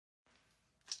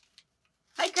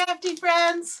crafty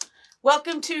friends.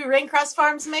 Welcome to Raincross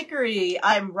Farms Makery.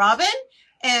 I'm Robin,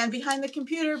 and behind the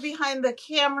computer, behind the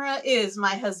camera is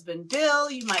my husband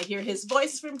Bill. You might hear his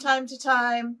voice from time to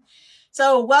time.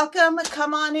 So welcome,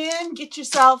 come on in, get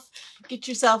yourself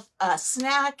a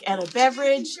snack and a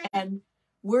beverage, and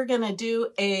we're gonna do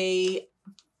a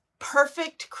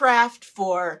perfect craft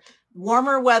for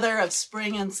warmer weather of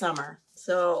spring and summer.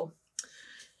 So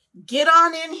get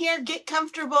on in here, get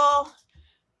comfortable,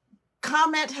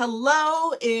 comment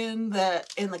hello in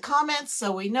the comments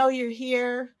so we know you're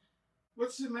here.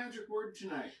 What's the magic word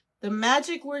tonight? The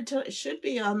magic word should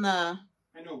be on the...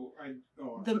 I know.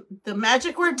 The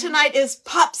magic word tonight is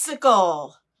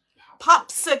popsicle.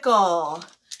 Popsicle.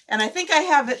 And I think I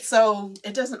have it so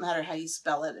it doesn't matter how you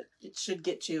spell it. It should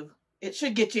get you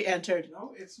entered.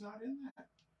 No, it's not in that.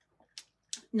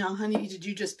 No, honey, did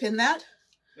you just pin that?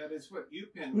 That is what you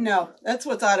pinned. No, that's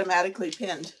what's automatically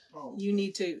pinned. Oh. I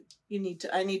need to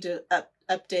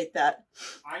update that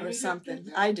or something.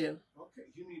 I do. Okay,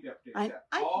 you need to update that.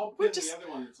 I'll we're pin just, the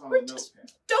other one that's on we're the just,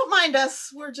 notepad. don't mind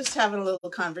us. We're just having a little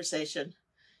conversation.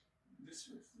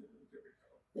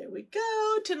 There we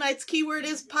go. Tonight's keyword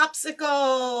is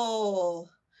popsicle.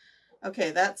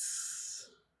 Okay, that's...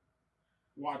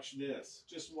 Watch this.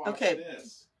 Just watch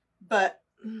this. But,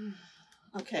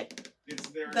 okay. It's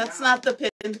there That's now. not the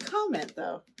pinned comment,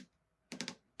 though.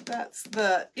 That's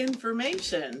the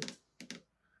information.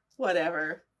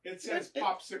 Whatever. It says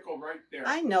popsicle right there.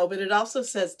 I know, but it also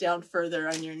says down further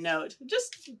on your note.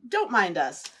 Just don't mind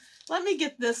us. Let me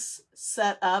get this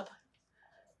set up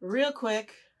real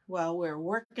quick while we're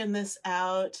working this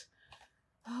out.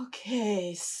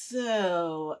 Okay,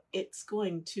 so it's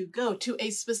going to go to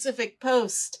a specific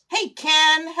post. Hey,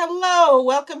 Ken, hello.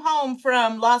 Welcome home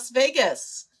from Las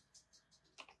Vegas.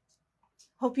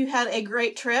 Hope you had a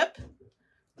great trip.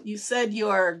 You said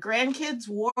your grandkids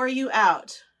wore you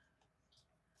out.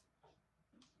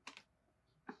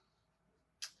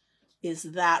 Is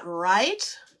that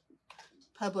right?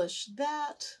 Publish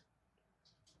that.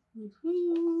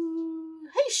 Woohoo.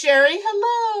 Hey, Sherry.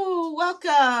 Hello.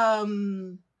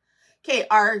 Welcome. Okay,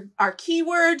 our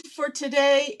keyword for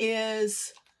today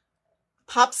is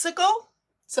popsicle.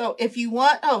 So if you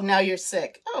want, oh, now you're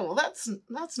sick. Oh, well,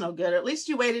 that's no good. At least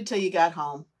you waited till you got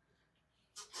home.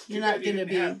 You're not going to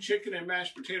be have chicken and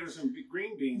mashed potatoes and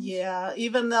green beans. Yeah,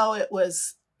 even though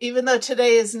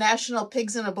today is National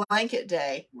Pigs in a Blanket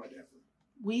Day. Whatever.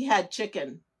 We had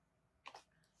chicken.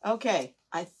 Okay,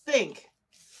 I think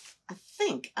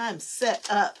I'm set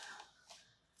up.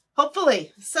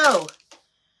 Hopefully. So,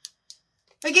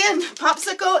 again,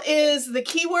 popsicle is the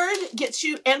keyword, gets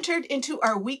you entered into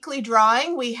our weekly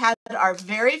drawing. We had our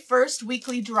very first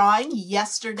weekly drawing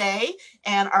yesterday,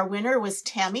 and our winner was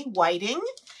Tammy Whiting.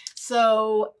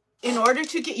 So, in order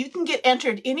to you can get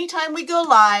entered anytime we go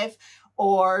live,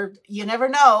 or you never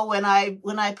know when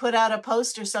I put out a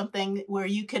post or something where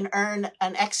you can earn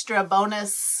an extra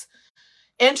bonus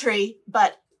entry,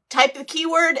 but type the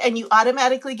keyword and you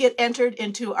automatically get entered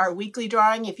into our weekly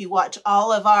drawing. If you watch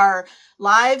all of our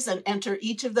lives and enter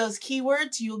each of those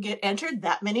keywords, you'll get entered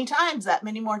that many times, that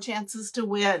many more chances to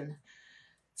win.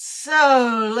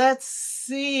 So let's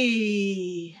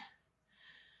see.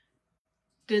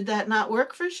 Did that not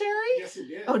work for Sherry? Yes, it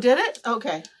did. Oh, did it?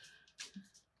 Okay.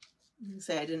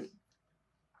 Say I didn't.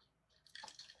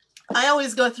 I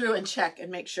always go through and check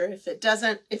and make sure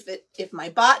if my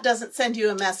bot doesn't send you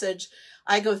a message,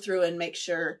 I go through and make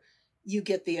sure you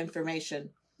get the information.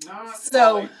 Not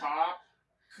lollipop.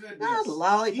 Goodness. Not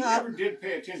lollipop. He never did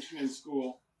pay attention in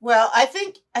school. Well, I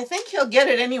think he'll get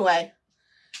it anyway,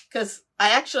 because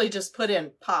I actually just put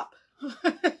in pop.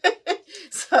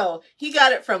 So he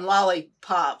got it from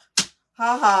lollipop.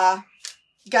 Ha.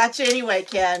 Gotcha anyway,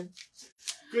 Ken.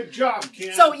 Good job,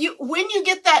 Ken. So when you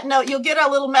get that note, you'll get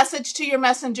a little message to your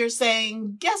messenger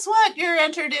saying, guess what? You're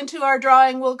entered into our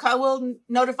drawing. We'll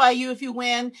notify you if you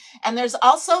win. And there's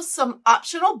also some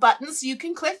optional buttons you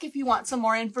can click if you want some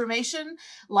more information,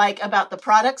 like about the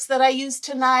products that I used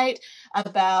tonight,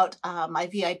 about my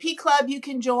VIP club you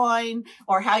can join,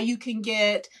 or how you can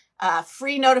get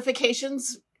free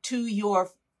notifications to your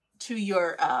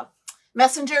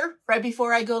messenger right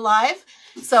before I go live.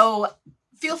 So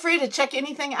feel free to check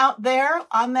anything out there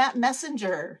on that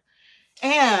messenger.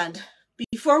 And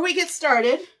before we get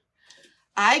started,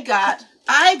 I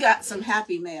got some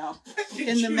happy mail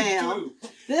in the mail.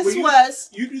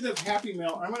 You do the happy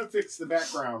mail. I'm going to fix the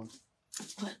background.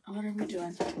 What are we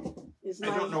doing?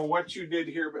 I don't know what you did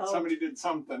here, but somebody did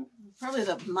something. Probably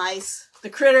the mice, the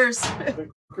critters.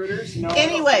 The critters? No.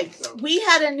 Anyway, I don't think so. we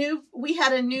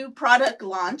had a new product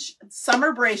launch,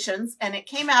 Summerbrations, and it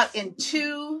came out in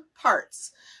 2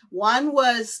 parts. One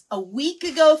was a week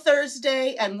ago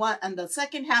Thursday, and the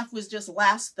second half was just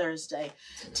last Thursday.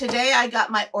 Today I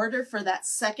got my order for that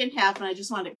second half, and I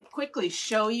just want to quickly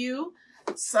show you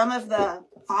some of the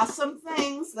awesome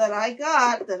things that I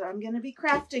got that I'm going to be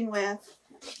crafting with.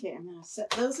 Okay, I'm going to set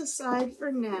those aside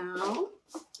for now.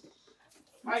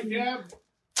 Hi, Deb.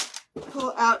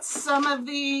 Pull out some of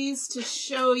these to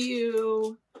show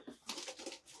you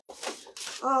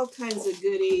all kinds of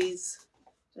goodies.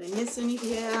 Did I miss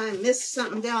anything? Yeah, I missed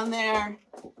something down there.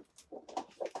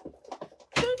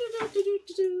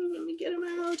 Let me get them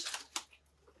out.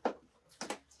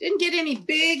 Didn't get any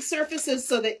big surfaces,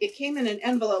 so that it came in an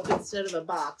envelope instead of a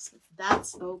box.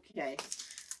 That's okay.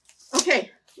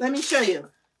 Okay, let me show you.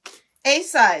 A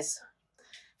size.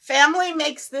 Family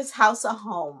makes this house a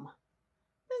home.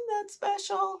 Isn't that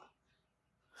special?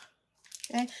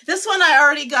 Okay. This one I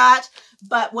already got,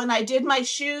 but when I did my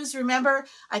shoes, remember,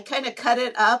 I kind of cut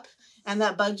it up and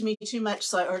that bugged me too much,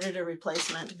 so I ordered a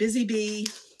replacement. Busy bee.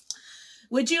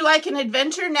 Would you like an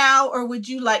adventure now, or would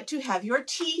you like to have your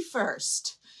tea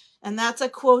first? And that's a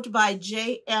quote by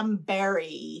J.M.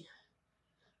 Barrie.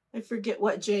 I forget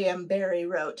what J.M. Barrie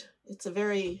wrote. It's a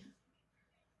very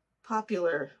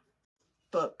popular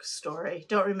book story.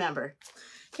 Don't remember.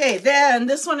 Okay, then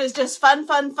this one is just fun,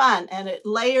 fun, fun. And it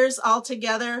layers all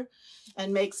together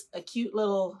and makes a cute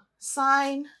little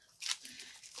sign.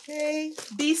 Okay,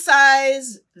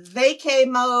 B-size, vacay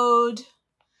mode.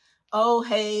 Oh,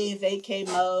 hey, vacay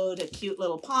mode, a cute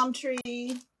little palm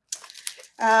tree.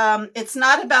 It's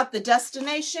not about the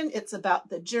destination, it's about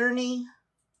the journey.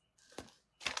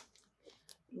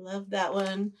 Love that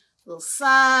one. Little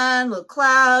sun, little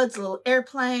clouds, little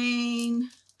airplane,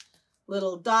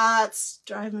 little dots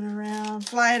driving around,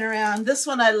 flying around. This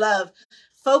one I love.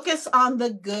 Focus on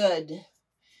the good.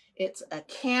 It's a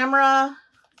camera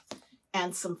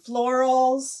and some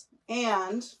florals,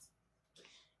 and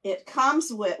it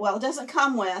comes with, well, it doesn't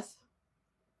come with.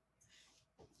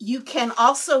 You can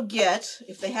also get,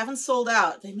 if they haven't sold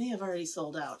out, they may have already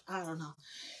sold out, I don't know,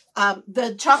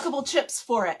 the chockable chips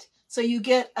for it. So you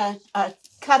get a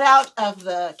cutout of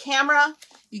the camera,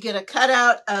 you get a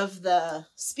cutout of the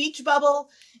speech bubble,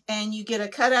 and you get a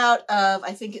cutout of,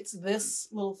 I think it's this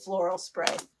little floral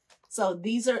spray. So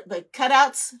these are the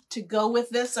cutouts to go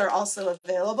with this are also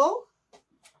available.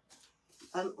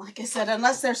 Like I said,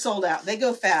 unless they're sold out, they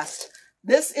go fast.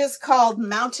 This is called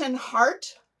Mountain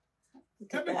Heart.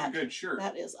 Look at That makes a good shirt.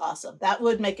 That is awesome. That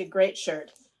would make a great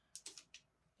shirt.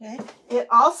 Okay. It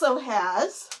also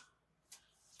has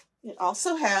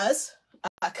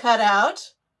a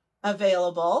cutout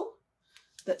available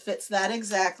that fits that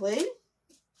exactly.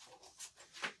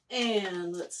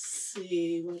 And let's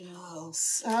see what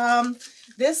else.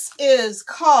 This is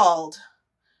called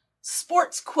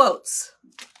Sports Quotes.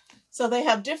 So they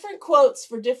have different quotes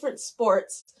for different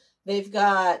sports. They've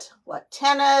got, what,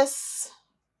 tennis.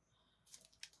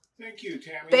 Thank you,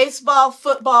 Tammy. Baseball,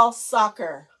 football,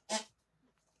 soccer.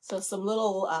 So some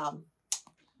little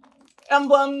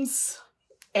emblems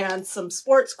and some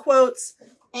sports quotes.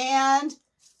 And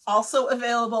also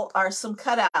available are some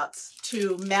cutouts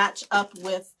to match up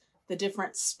with the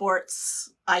different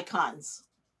sports icons.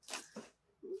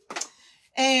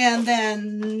 And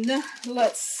then,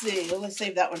 let's see, let's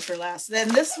save that one for last. Then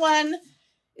this one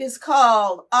is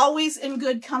called Always in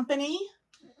Good Company.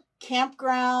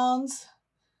 Campgrounds.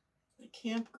 The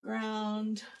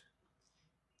campground.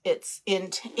 It's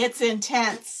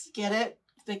intense. Get it?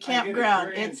 The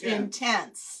campground. It's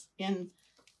intense.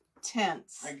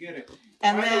 Intense. I get it.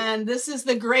 And then this is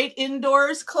the Great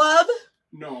Indoors Club.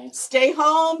 No. Stay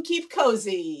home, keep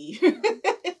cozy.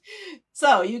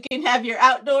 So you can have your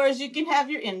outdoors, you can have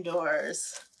your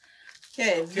indoors.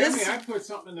 Okay, Tammy, I put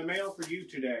something in the mail for you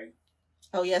today.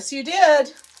 Oh, yes, you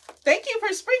did. Thank you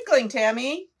for sprinkling,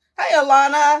 Tammy. Hi,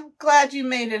 Alana. Glad you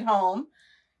made it home.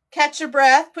 Catch your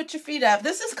breath. Put your feet up.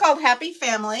 This is called Happy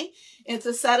Family. It's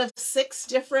a set of 6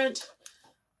 different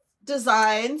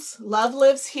designs. Love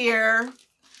lives here.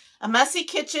 A messy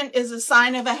kitchen is a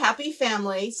sign of a happy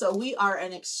family. So we are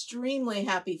an extremely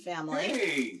happy family.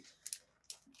 Hey.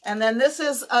 And then this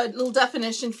is a little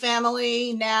definition.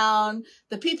 Family, noun.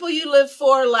 The people you live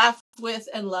for, laugh with,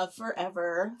 and love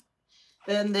forever.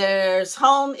 Then there's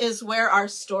home is where our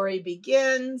story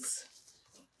begins.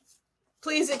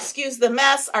 Please excuse the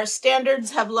mess. Our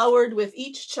standards have lowered with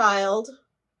each child.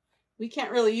 We can't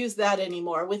really use that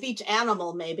anymore. With each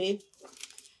animal, maybe.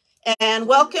 And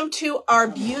welcome to our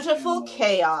beautiful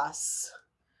chaos.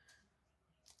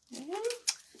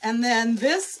 And then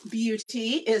this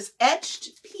beauty is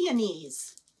etched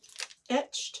peonies.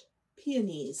 Etched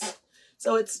peonies.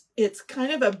 So it's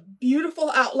kind of a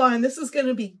beautiful outline. This is going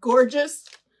to be gorgeous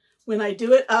when I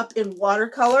do it up in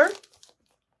watercolor.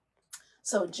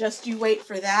 So just you wait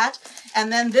for that.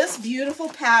 And then this beautiful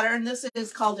pattern, this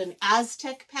is called an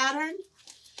Aztec pattern.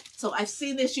 So I've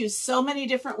seen this used so many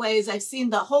different ways. I've seen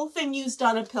the whole thing used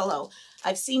on a pillow.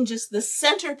 I've seen just the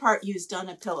center part used on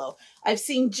a pillow. I've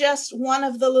seen just one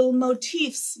of the little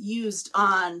motifs used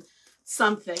on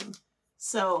something.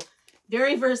 So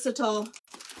very versatile.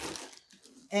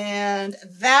 And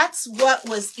that's what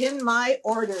was in my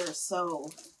order.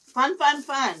 So fun, fun,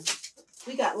 fun.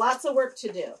 We got lots of work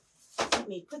to do. Let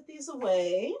me put these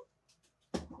away.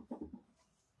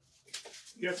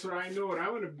 Guess what I know what I'm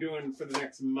going to be doing for the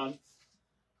next month?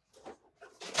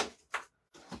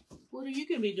 What are you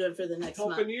going to be doing for the next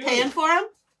month? You. Paying for them?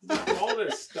 All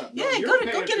this stuff. Yeah, no,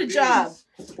 go get a job.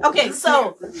 Okay, you're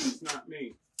so for these, not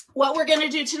me. What we're going to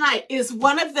do tonight is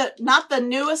one of the, not the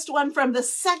newest one from the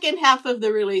second half of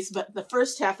the release, but the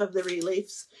first half of the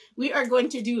release. We are going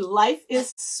to do Life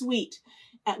is Sweet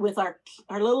with our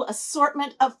little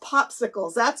assortment of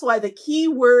popsicles. That's why the key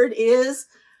word is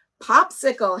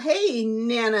popsicle. Hey,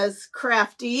 Nana's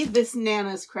Crafty. This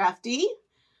Nana's Crafty.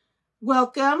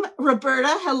 Welcome.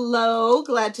 Roberta, hello.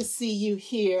 Glad to see you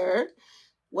here.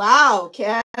 Wow,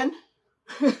 Ken.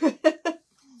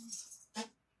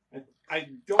 I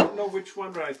don't know which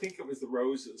one, but I think it was the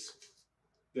roses.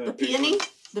 The peony?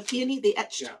 The peony, the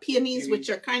etched peonies, which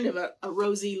are kind of a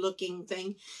rosy looking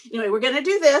thing. Anyway, we're going to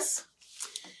do this.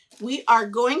 We are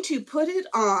going to put it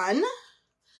on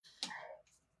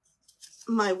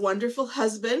my wonderful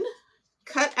husband.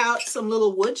 Cut out some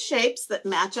little wood shapes that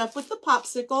match up with the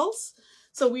popsicles.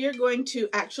 So we are going to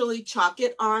actually chalk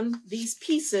it on these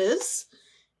pieces.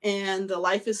 And the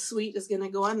Life is Sweet is going to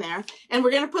go on there. And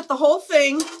we're going to put the whole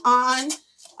thing on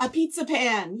a pizza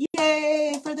pan.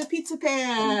 Yay for the pizza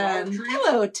pan.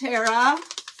 Hello, Tara.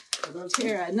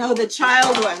 Tara. No, the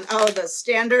child one. Oh, the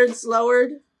standards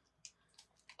lowered.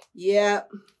 Yeah.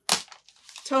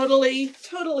 Totally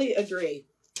agree.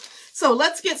 So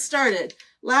let's get started.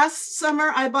 Last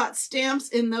summer, I bought stamps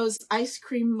in those ice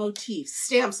cream motifs.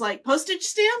 Stamps like postage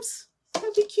stamps.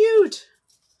 That'd be cute.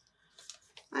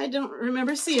 I don't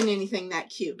remember seeing anything that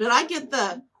cute, but I get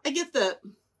the,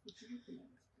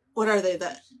 what are they?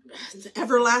 The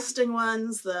everlasting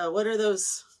ones. What are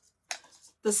those?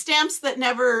 The stamps that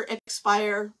never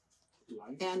expire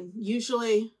and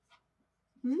usually,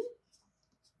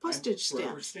 postage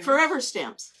stamps. Forever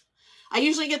stamps. I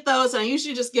usually get those and I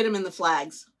usually just get them in the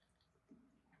flags.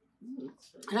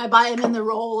 And I buy them in the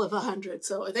roll of 100,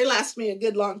 so they last me a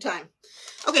good long time.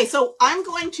 Okay, so I'm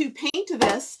going to paint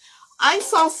this. I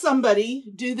saw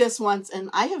somebody do this once, and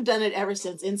I have done it ever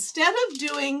since. Instead of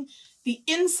doing the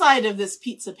inside of this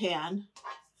pizza pan,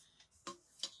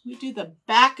 we do the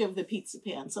back of the pizza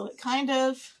pan. So it kind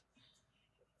of,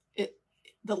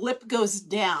 the lip goes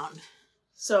down.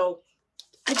 So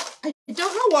I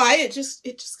don't know why, it just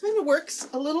kind of works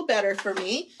a little better for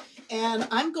me. And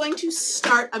I'm going to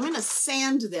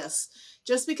sand this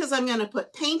just because I'm going to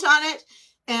put paint on it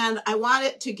and I want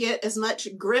it to get as much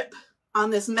grip on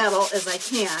this metal as I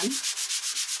can.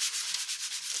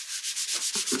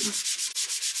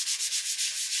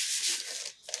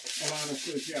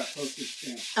 Honestly, yeah, postage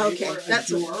stamps. Okay,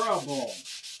 that's adorable.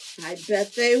 I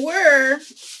bet they were.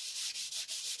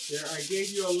 There, I gave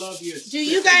you a love you. Do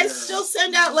you guys still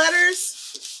send out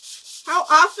letters? How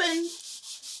often?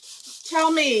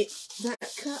 Tell me.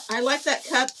 That cup, I like that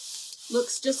cup.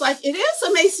 Looks just like, it is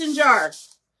a mason jar.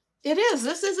 It is.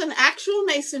 This is an actual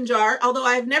mason jar, although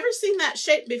I've never seen that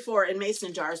shape before in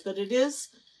mason jars, but it is.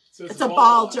 So it's a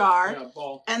ball jar. Yeah,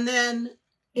 ball. And then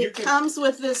it comes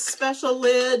with this special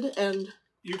lid, and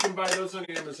you can buy those on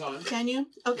Amazon. Can you?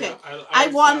 Okay. Yeah, I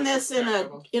won this in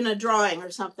a drawing or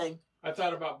something. I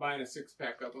thought about buying a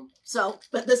 6-pack of them. So,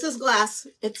 but this is glass.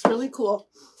 It's really cool.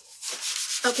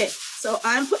 Okay, so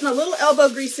I'm putting a little elbow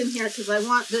grease in here because I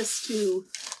want this to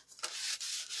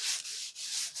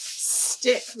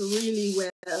stick really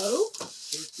well.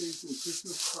 Birthdays and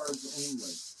Christmas cards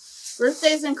only.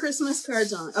 Birthdays and Christmas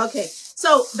cards only. Okay,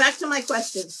 so back to my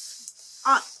question.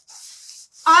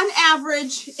 On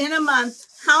average, in a month,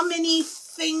 how many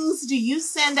things do you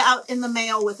send out in the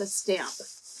mail with a stamp?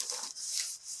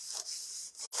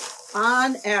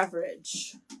 On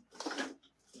average.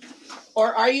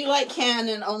 Or are you like Ken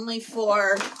and only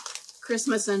for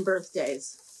Christmas and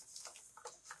birthdays?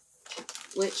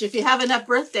 Which, if you have enough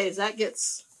birthdays, that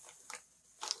gets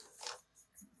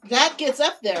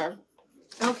up there.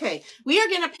 Okay, we are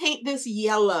going to paint this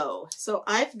yellow. So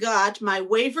I've got my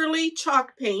Waverly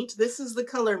chalk paint. This is the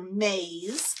color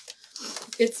Maize.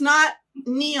 It's not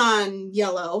neon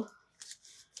yellow.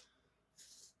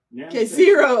 Okay,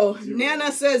 zero.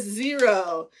 Nana says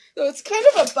 0. So it's kind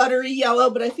of a buttery yellow,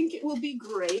 but I think it will be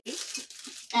great.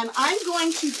 And I'm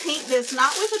going to paint this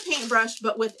not with a paintbrush,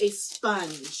 but with a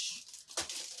sponge.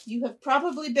 You have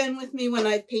probably been with me when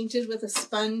I've painted with a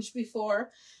sponge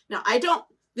before. Now,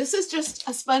 this is just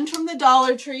a sponge from the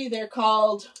Dollar Tree. They're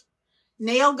called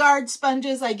nail guard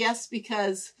sponges, I guess,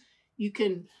 because you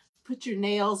can put your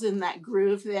nails in that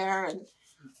groove there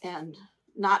and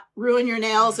not ruin your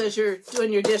nails as you're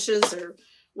doing your dishes or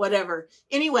whatever.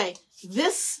 Anyway,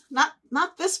 this, not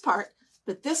this part,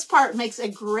 but this part makes a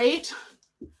great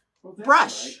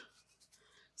brush. Right.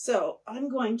 So I'm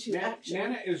going to actually...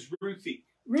 Nana is Ruthie.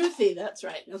 Ruthie, that's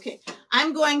right. Okay.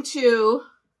 I'm going to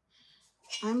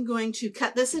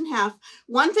cut this in half.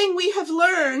 One thing we have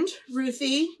learned,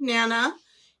 Ruthie, Nana,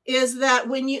 is that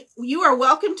when you are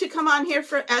welcome to come on here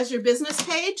as your business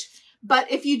page,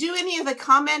 but if you do any of the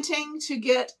commenting to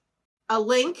get a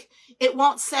link, it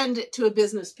won't send it to a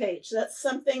business page. That's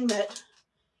something that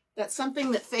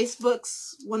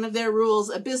Facebook's one of their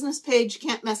rules. A business page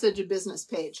can't message a business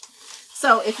page.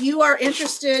 So if you are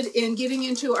interested in getting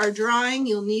into our drawing,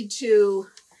 you'll need to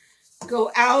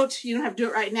go out. You don't have to do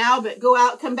it right now, but go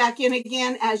out, come back in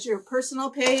again as your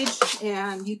personal page,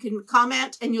 and you can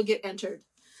comment and you'll get entered.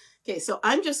 Okay, so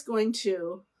I'm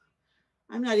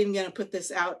not even going to put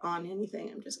this out on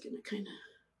anything. I'm just going to kind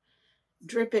of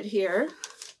drip it here.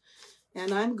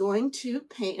 And I'm going to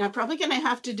paint. I'm probably going to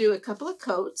have to do a couple of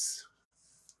coats.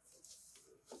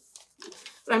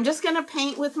 But I'm just going to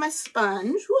paint with my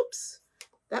sponge. Whoops.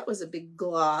 That was a big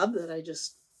glob that I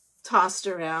just tossed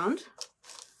around.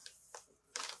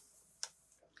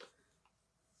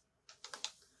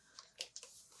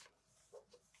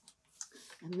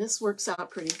 And this works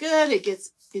out pretty good. It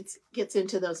gets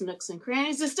into those nooks and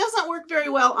crannies. This doesn't work very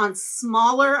well on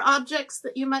smaller objects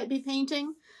that you might be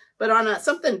painting, but on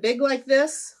something big like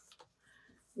this,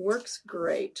 works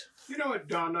great. You know what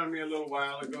dawned on me a little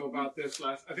while ago about this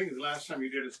I think it was the last time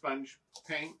you did a sponge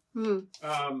paint.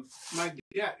 My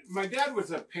dad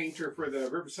was a painter for the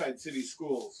Riverside City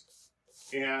Schools,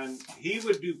 and he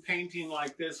would do painting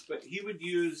like this, but he would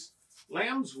use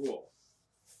lamb's wool.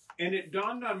 And it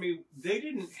dawned on me, they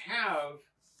didn't have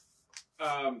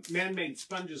man-made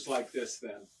sponges like this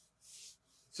then.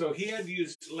 So he had to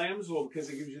use lamb's wool because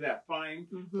it gives you that fine.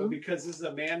 But because this is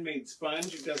a man-made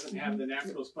sponge, it doesn't have the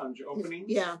natural sponge opening.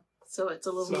 Yeah, so it's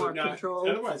a little more controlled.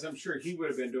 Otherwise, I'm sure he would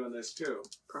have been doing this too.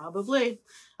 Probably.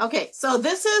 Okay, so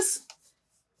this is,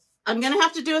 I'm going to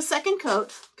have to do a second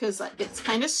coat because it's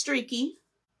kind of streaky.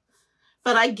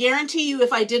 But I guarantee you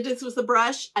if I did this with a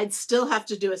brush, I'd still have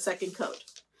to do a second coat.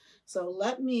 So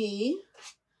let me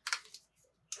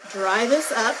dry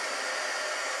this up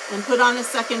and put on a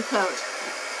second coat.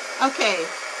 Okay,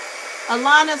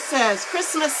 Alana says,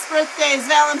 Christmas, birthdays,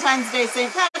 Valentine's Day,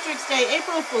 St. Patrick's Day,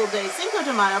 April Fool Day, Cinco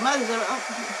de Mayo, Mother's Day.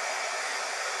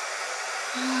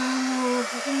 Oh,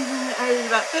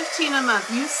 about 15 a month.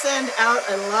 You send out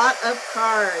a lot of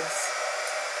cards.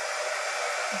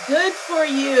 Good for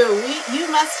you. You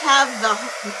must have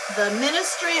the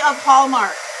ministry of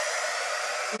Hallmark.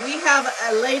 We have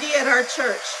a lady at our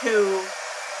church who,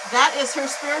 that is her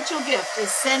spiritual gift,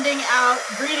 is sending out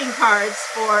greeting cards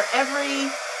for every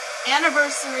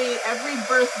anniversary, every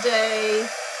birthday.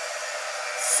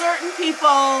 Certain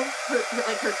people,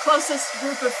 like her closest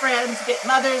group of friends, get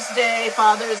Mother's Day,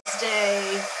 Father's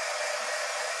Day,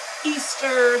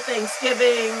 Easter,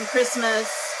 Thanksgiving, Christmas.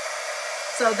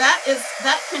 So that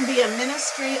can be a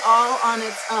ministry all on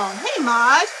its own. Hey,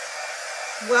 Maud.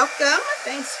 Welcome.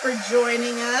 Thanks for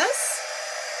joining us.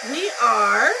 We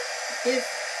are,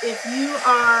 if you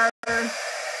are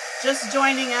just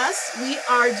joining us, we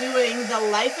are doing the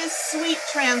Life is Sweet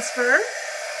transfer.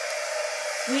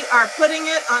 We are putting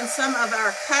it on some of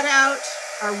our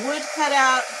wood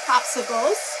cutout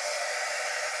popsicles.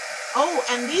 Oh,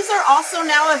 and these are also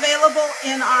now available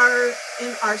in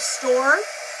our store.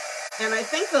 And I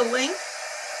think the link,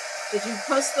 did you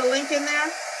post the link in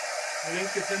there? The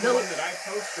link is in the one that I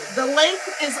posted. The link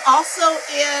is also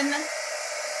in,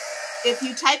 if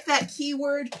you type that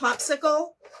keyword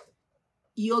popsicle,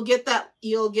 you'll get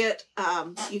you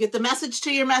get the message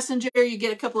to your messenger. You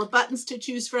get a couple of buttons to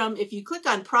choose from. If you click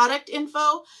on product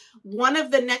info, one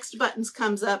of the next buttons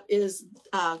comes up is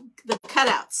the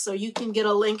cutouts. So you can get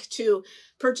a link to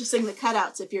purchasing the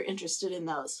cutouts if you're interested in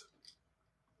those.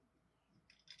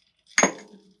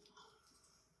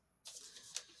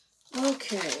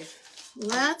 Okay,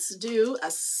 let's do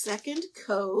a second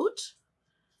coat.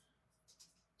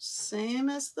 same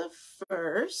as the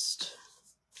first.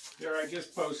 There, I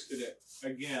just posted it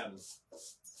again.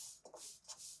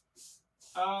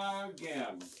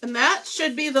 Again. And that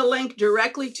should be the link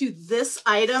directly to this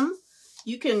item.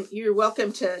 You're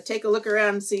welcome to take a look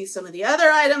around and see some of the other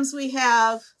items we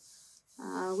have.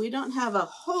 We don't have a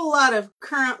whole lot of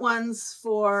current ones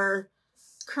for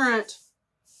current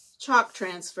chalk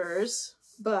transfers,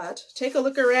 but take a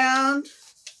look around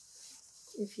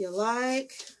if you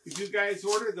like. If you guys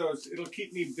order those, it'll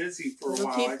keep me busy for a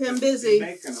while. It'll keep him busy.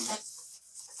 Making them.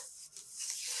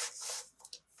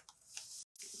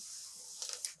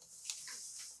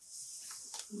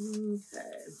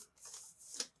 Okay.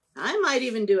 I might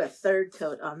even do a third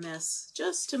coat on this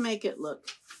just to make it look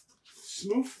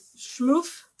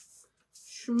schmoof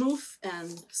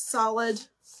and solid.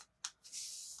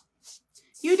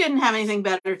 You didn't have anything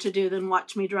better to do than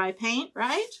watch me dry paint,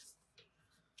 right?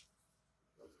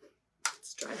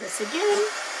 Let's try this again.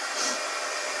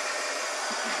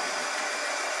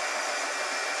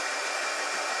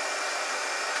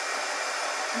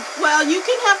 Well, you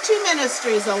can have two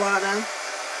ministries, Alana.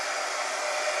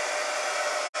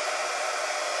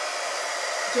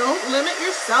 Don't limit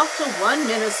yourself to one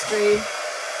ministry.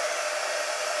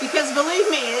 Because believe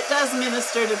me, it does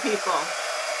minister to people.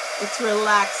 It's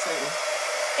relaxing.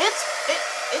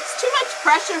 It's too much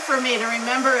pressure for me to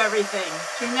remember everything,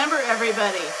 to remember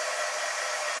everybody.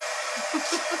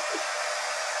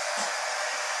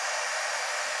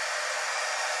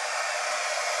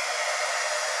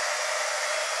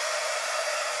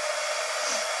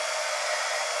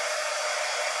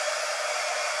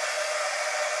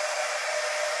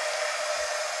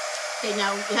 Okay,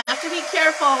 now you have to be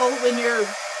careful when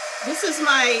this is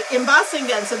my embossing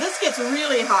gun, so this gets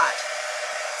really hot.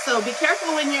 So be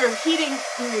careful when you're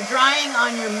drying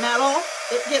on your metal.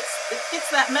 It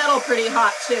gets that metal pretty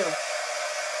hot too.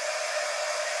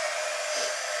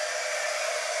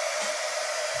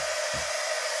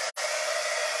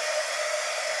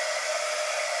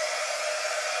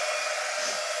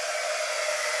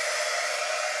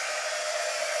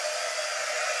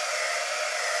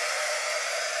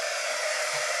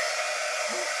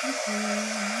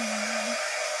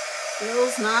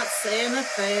 Bill's not saying a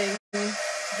thing.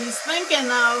 He's thinking,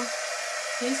 though.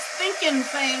 He's thinking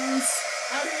things.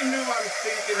 How do you know I'm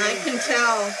thinking I can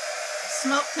tell.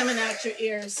 Smoke coming out your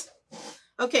ears.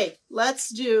 Okay, let's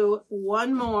do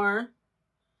one more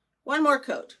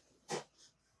coat.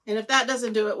 And if that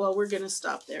doesn't do it, well, we're going to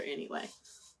stop there anyway.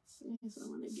 So I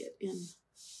want to get in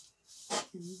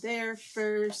there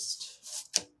first.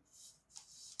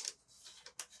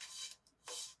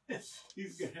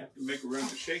 He's going to have to make a run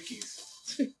to Shakey's.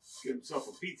 Get himself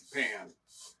a pizza pan.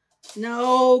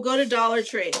 No, go to Dollar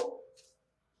Tree.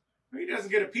 He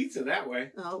doesn't get a pizza that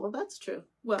way. Oh, well, that's true.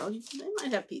 Well, they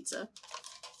might have pizza.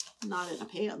 Not in a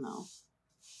pan, though.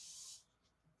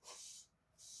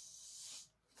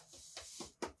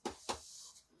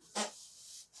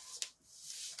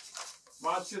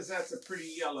 Mom says that's a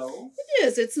pretty yellow. It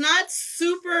is. It's not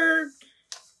super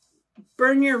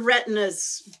burn your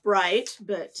retinas bright,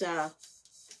 but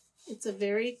it's a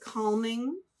very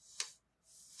calming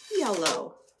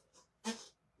yellow.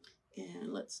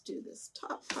 And let's do this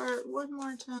top part one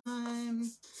more time.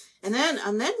 And then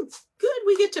good,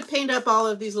 we get to paint up all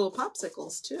of these little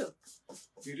popsicles too.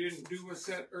 You didn't do a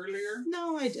set earlier?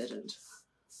 No, I didn't.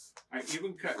 I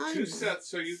even cut two sets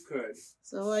so you could.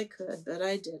 So I could, but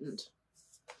I didn't.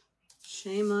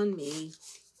 Shame on me.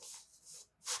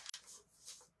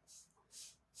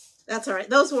 That's all right.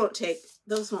 Those won't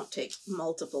take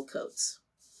multiple coats.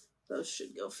 Those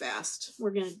should go fast.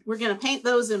 We're gonna paint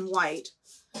those in white.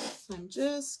 I'm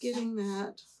just getting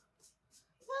that.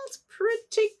 That's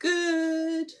pretty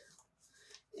good.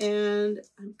 And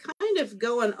I'm kind of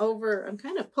going over, I'm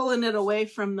kind of pulling it away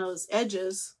from those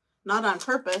edges, not on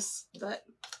purpose, but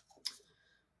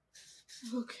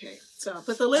okay. So I'll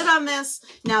put the lid on this.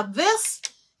 Now this,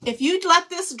 if you let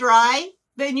this dry,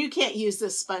 then you can't use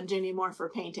this sponge anymore for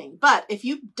painting. But if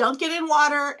you dunk it in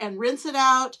water and rinse it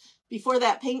out before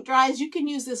that paint dries, you can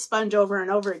use this sponge over and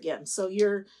over again. So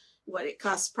what it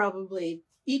costs probably,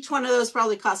 each one of those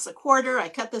probably costs $0.25. I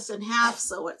cut this in half,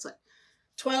 so what's it,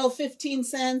 12, 15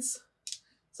 cents.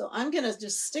 So I'm gonna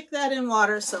just stick that in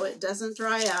water so it doesn't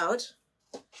dry out.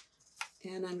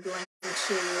 And I'm going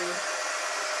to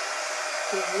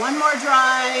give one more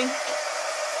dry.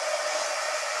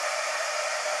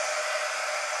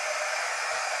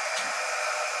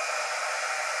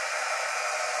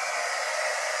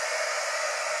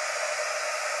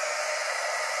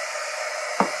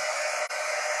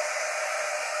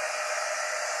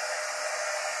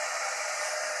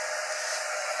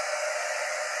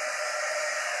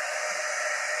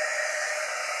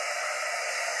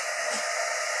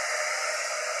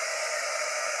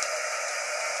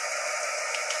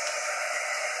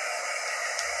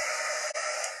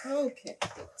 Okay,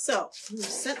 so I'm going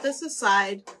to set this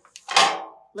aside,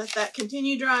 let that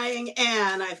continue drying,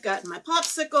 and I've got my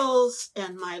popsicles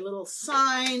and my little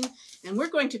sign, and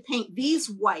we're going to paint these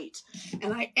white.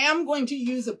 And I am going to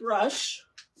use a brush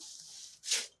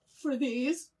for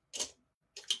these.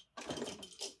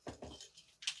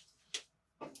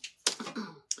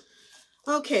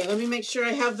 Okay, let me make sure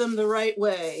I have them the right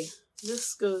way.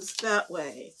 This goes that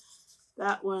way.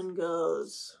 That one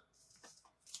goes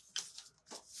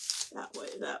that way,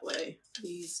 that way.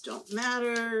 These don't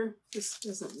matter. This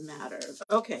doesn't matter.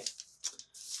 Okay.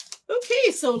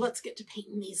 Okay, so let's get to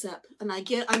painting these up. And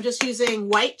I'm just using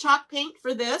white chalk paint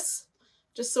for this,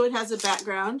 just so it has a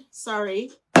background.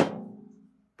 Sorry.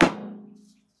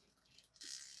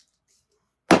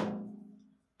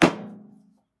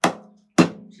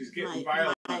 She's getting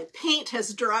violent. My paint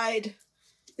has dried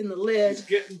in the lid. She's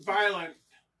getting violent.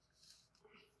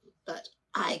 But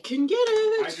I can get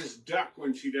it. I just duck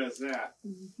when she does that.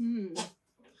 Mm-hmm.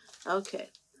 Okay,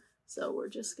 so we're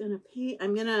just gonna paint.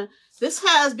 This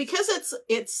has, because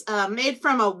it's made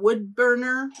from a wood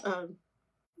burner.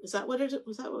 Is that what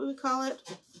was that what we call it?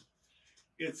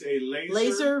 It's a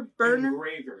laser burner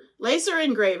engraver. Laser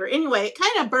engraver. Anyway, it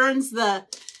kind of burns the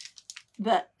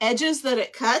edges that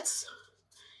it cuts,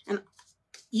 and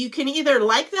you can either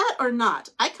like that or not.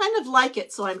 I kind of like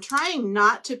it, so I'm trying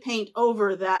not to paint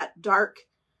over that dark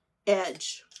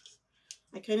edge.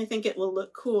 I kind of think it will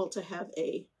look cool to have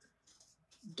a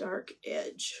dark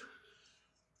edge.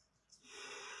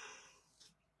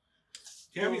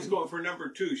 Tammy's going for number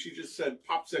 2. She just said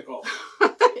popsicle.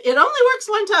 It only works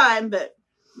one time, but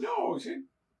no,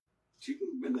 she can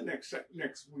win the next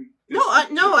week. No,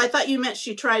 I thought you meant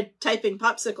she tried typing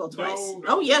popsicle twice. No,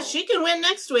 oh yes, she can win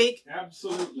next week.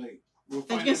 Absolutely. We'll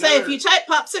I was gonna say, if you type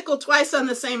popsicle twice on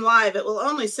the same live, it will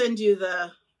only send you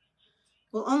the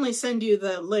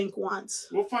link once.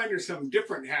 We'll find her some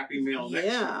different Happy Mail next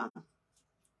week. Yeah.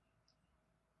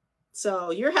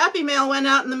 So your Happy Mail went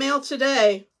out in the mail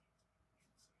today.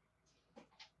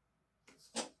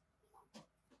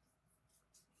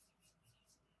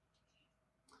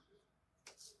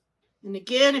 And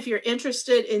again, if you're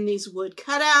interested in these wood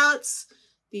cutouts,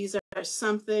 these are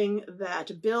something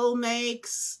that Bill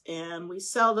makes, and we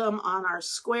sell them on our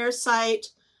Square site.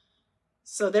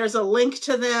 So there's a link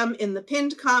to them in the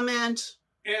pinned comment.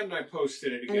 And I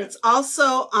posted it again. And it's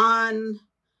also on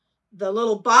the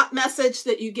little bot message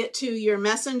that you get to your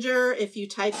messenger if you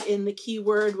type in the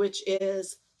keyword, which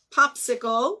is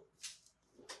popsicle.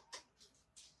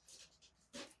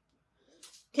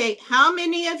 Okay, how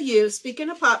many of you, speaking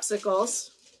of popsicles,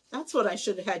 that's what I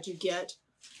should have had you get.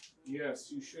 Yes,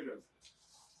 you should have.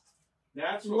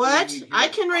 That's what I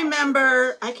can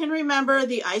remember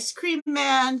the ice cream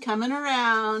man coming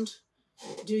around.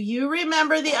 Do you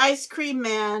remember the ice cream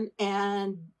man,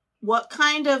 and what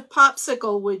kind of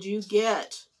popsicle would you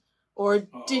get? Or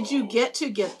did you get to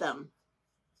get them?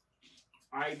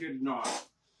 I did not.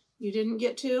 You didn't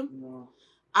get to? No.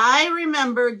 I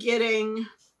remember getting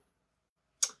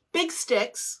Big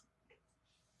Sticks.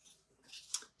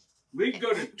 We'd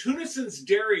go to Tunison's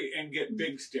Dairy and get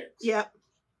Big Sticks. Yep.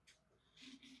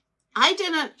 I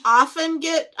didn't often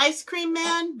get Ice Cream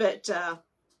Man, but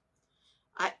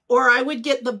I would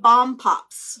get the Bomb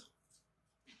Pops.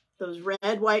 Those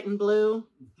red, white, and blue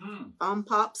Bomb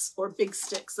Pops or Big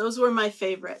Sticks. Those were my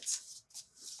favorites.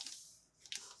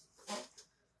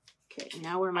 Okay,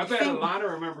 now we're my I bet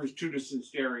Alana remembers Tunison's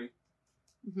Dairy.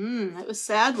 It was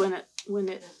sad when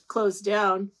it closed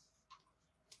down.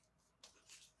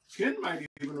 Ken might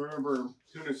even remember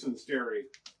Tunison's Dairy.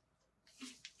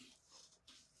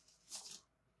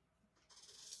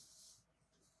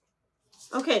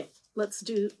 Okay, let's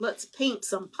paint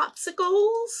some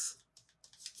popsicles.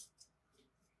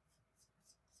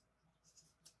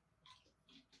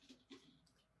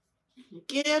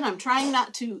 Again, I'm trying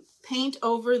not to paint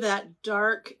over that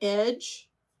dark edge,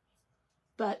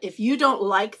 but if you don't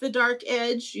like the dark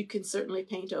edge, you can certainly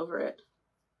paint over it.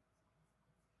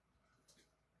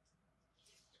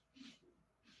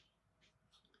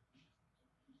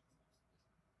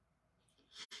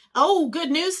 Oh, good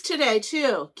news today,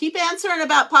 too. Keep answering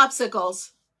about popsicles.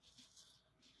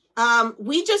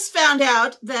 We just found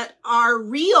out that our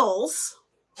reels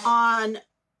on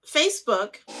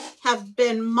Facebook have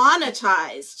been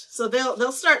monetized. So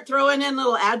they'll start throwing in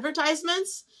little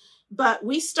advertisements, but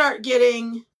we start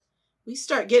getting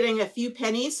a few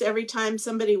pennies every time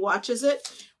somebody watches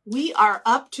it. We are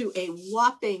up to a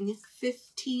whopping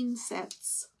 15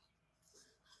 cents.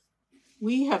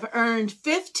 We have earned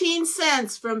 15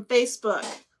 cents from Facebook.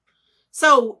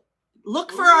 So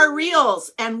look for our reels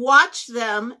and watch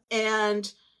them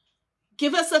and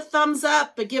Give us a thumbs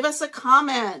up, but give us a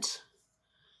comment.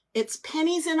 It's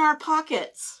pennies in our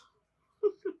pockets.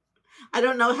 I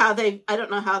don't know how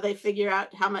they figure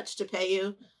out how much to pay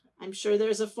you. I'm sure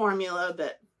there's a formula,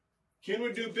 but Ken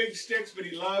would do big sticks, but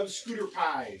he loves scooter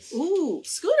pies. ooh,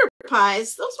 scooter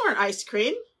pies. Those weren't ice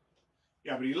cream.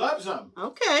 Yeah, but he loves them.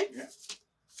 Okay. Yeah.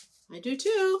 I do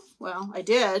too. Well, I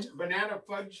did. Banana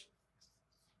fudge.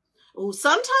 Oh,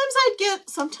 sometimes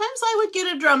I would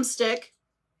get a drumstick.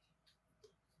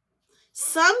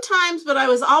 Sometimes, but I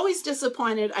was always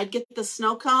disappointed. I'd get the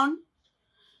snow cone,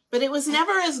 but it was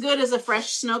never as good as a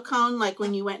fresh snow cone, like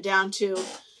when you went down to,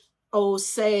 oh,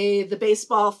 say the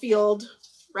baseball field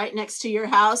right next to your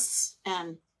house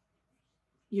and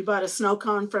you bought a snow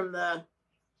cone from the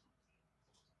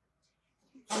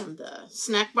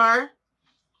snack bar.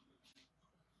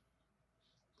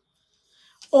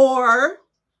 Or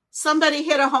somebody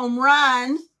hit a home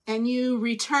run and you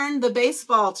returned the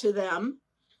baseball to them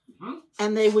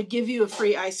and they would give you a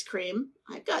free ice cream.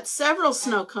 I've got several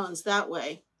snow cones that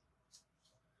way.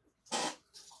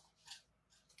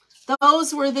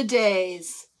 Those were the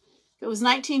days. If it was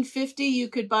 1950, you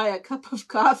could buy a cup of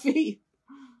coffee.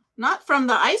 Not from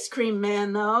the ice cream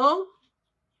man, though.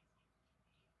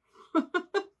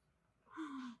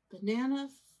 Banana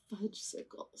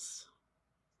fudgesicles.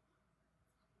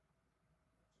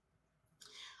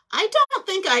 I don't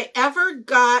think I ever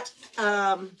got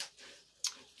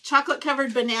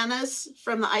chocolate-covered bananas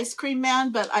from the ice cream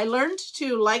man, but I learned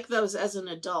to like those as an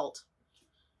adult.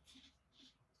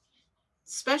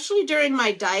 Especially during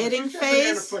my dieting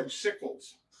phase. Banana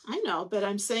fudgesicles. I know, but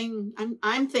I'm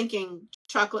thinking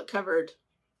chocolate-covered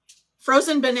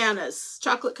frozen bananas,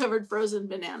 chocolate-covered frozen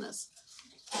bananas.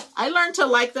 I learned to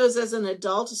like those as an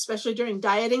adult, especially during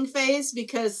dieting phase,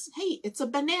 because, hey, it's a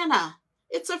banana.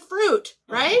 It's a fruit,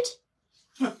 right?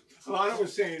 Well, I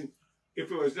was saying, if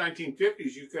it was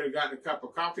 1950s, you could have gotten a cup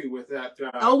of coffee with that.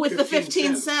 With the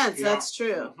 15 cents. Yeah. That's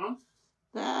true.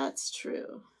 That's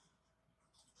true.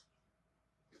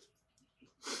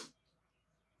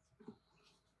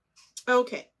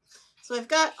 Okay, so I've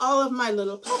got all of my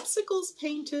little popsicles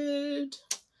painted.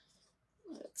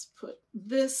 Let's put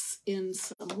this in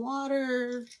some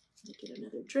water. Get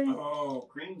another drink. Oh,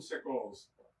 creamsicles.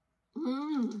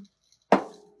 Mmm.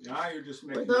 Yeah, you're just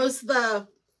making.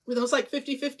 Were those like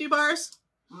 50-50 bars?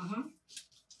 Mm-hmm.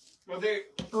 Well, they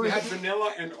had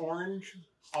vanilla and orange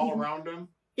all around them.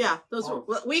 Yeah, those were.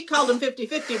 We called them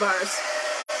 50-50 bars,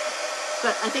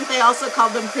 but I think they also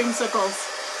called them creamsicles.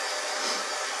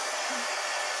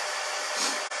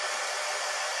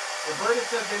 Roberta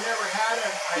said they never had an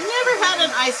ice cream. You never had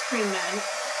an ice cream man.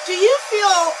 Do you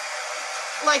feel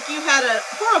like you had a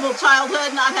horrible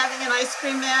childhood not having an ice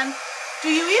cream man? Do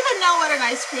you even know what an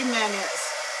ice cream man is?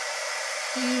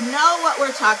 Do you know what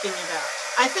we're talking about?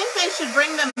 I think they should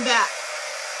bring them back.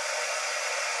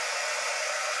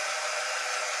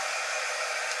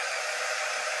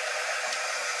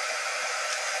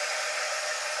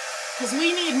 Because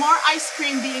we need more ice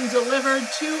cream being delivered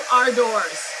to our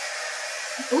doors.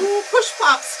 Ooh, push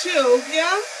pops too.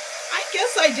 Yeah, I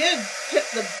guess I did hit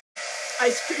the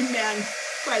ice cream man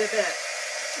quite a bit.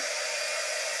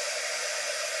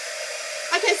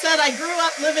 Like I said, I grew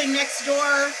up living next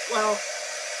door. Well,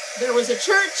 there was a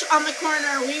church on the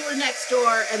corner. We were next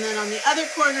door. And then on the other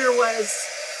corner was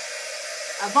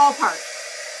a ballpark,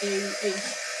 a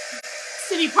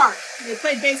city park. They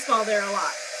played baseball there a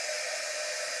lot.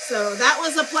 So that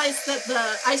was a place that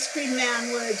the ice cream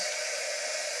man would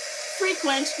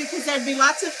frequent because there'd be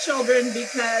lots of children,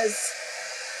 because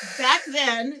back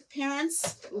then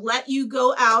parents let you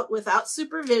go out without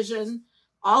supervision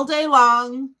all day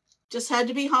long. Just had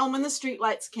to be home when the street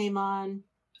lights came on.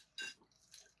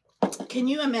 Can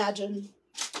you imagine?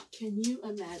 Can you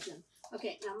imagine?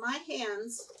 Okay, now my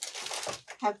hands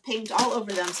have paint all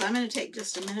over them, so I'm going to take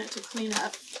just a minute to clean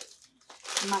up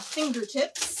my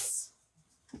fingertips.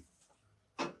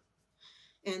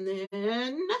 And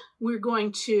then we're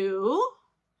going to,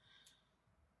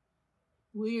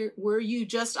 were you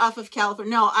just off of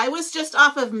California? No, I was just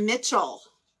off of Mitchell.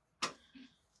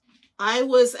 I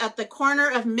was at the corner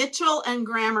of Mitchell and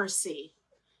Gramercy.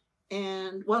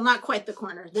 And, well, not quite the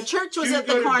corner. The church was at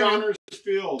the corner. Donner's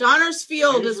Field. Donner's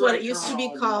Field is what it used to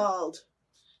be called.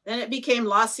 Then it became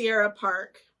La Sierra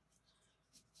Park.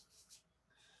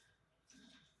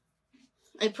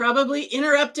 I probably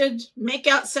interrupted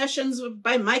makeout sessions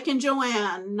by Mike and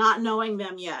Joanne, not knowing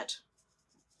them yet.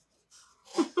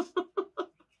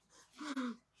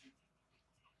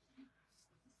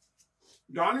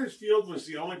 Donner's Field was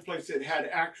the only place that had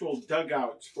actual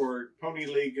dugouts for Pony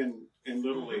League and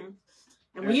Little League.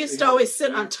 And we used to always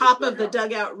sit on top of the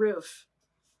dugout roof.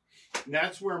 And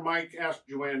that's where Mike asked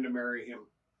Joanne to marry him.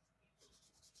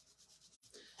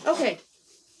 Okay.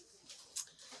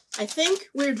 I think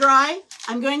we're dry.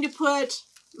 I'm going to put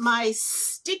my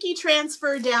sticky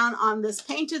transfer down on this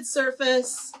painted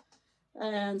surface.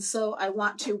 And so I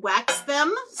want to wax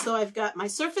them. So I've got my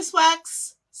surface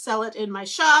wax, sell it in my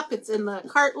shop. It's in the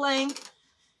cart link.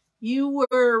 You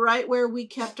were right where we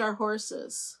kept our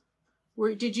horses.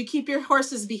 Did you keep your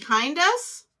horses behind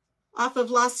us off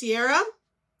of La Sierra?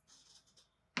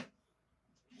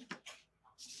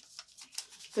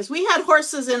 Because we had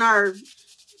horses in our,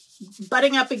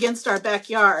 butting up against our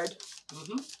backyard.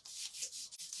 Mm-hmm.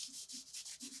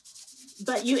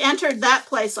 But you entered that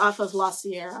place off of La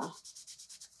Sierra.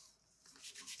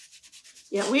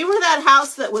 Yeah, we were that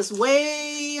house that was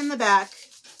way in the back.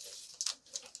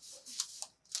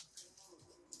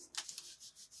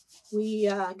 We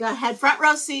had front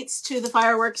row seats to the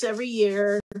fireworks every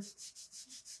year.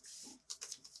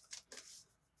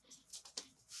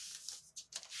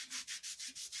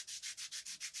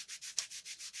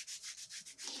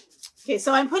 Okay,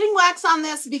 so I'm putting wax on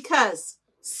this because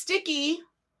sticky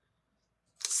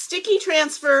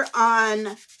transfer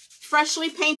on freshly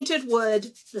painted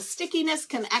wood, the stickiness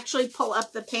can actually pull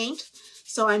up the paint.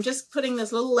 So I'm just putting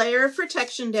this little layer of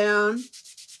protection down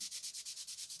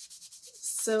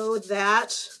so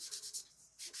that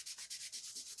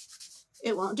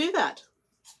it won't do that.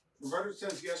 Roberta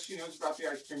says yes, she knows about the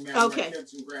ice cream man. Okay. My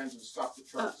kids and grands have stopped the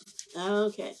trucks.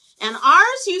 Okay. And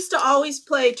ours used to always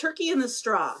play Turkey in the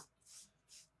Straw.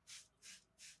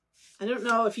 I don't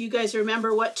know if you guys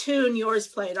remember what tune yours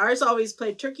played. Ours always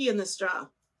played Turkey in the Straw.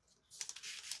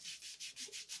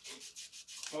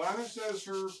 Alana says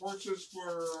her horses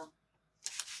were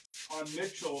on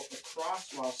Mitchell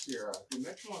across La Sierra. Do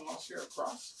Mitchell and La Sierra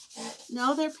cross?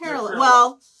 No, they're parallel. They're parallel.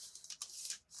 Well,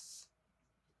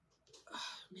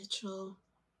 Mitchell.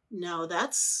 No,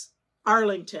 that's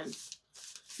Arlington.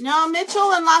 No,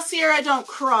 Mitchell and La Sierra don't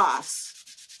cross.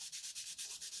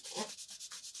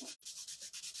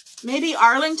 Maybe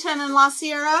Arlington and La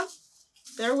Sierra.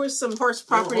 There was some horse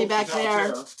property back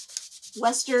there.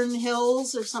 Western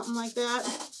Hills or something like that.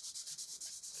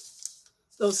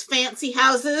 Those fancy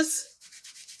houses.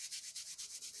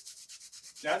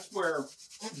 That's where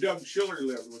Doug Schiller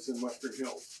lived, was in Western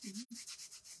Hills.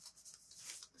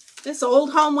 This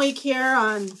old home week here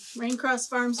on Raincross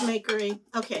Farms Makery.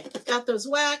 Okay, I've got those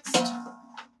waxed.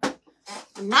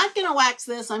 I'm not going to wax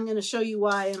this. I'm going to show you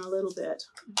why in a little bit.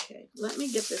 Okay, let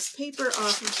me get this paper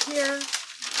off of here.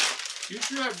 You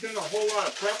sure have done a whole lot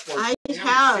of prep work. I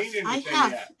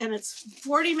have, yet. And it's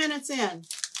 40 minutes in.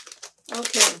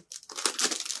 Okay,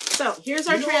 so here's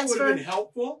our transfer. What would have been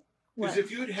helpful? What? Is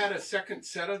if you had had a second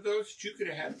set of those, you could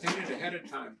have had painted ahead of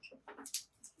time.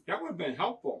 That would have been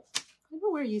helpful. I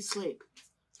know where you sleep.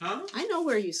 Huh? I know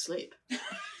where you sleep.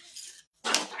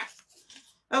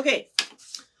 Okay,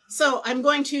 so I'm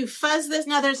going to fuzz this.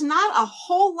 Now, there's not a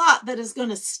whole lot that is going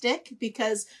to stick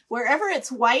because wherever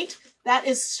it's white, that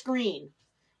is screen.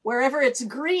 Wherever it's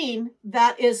green,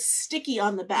 that is sticky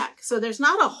on the back. So there's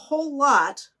not a whole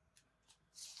lot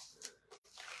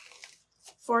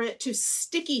for it to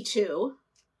sticky to.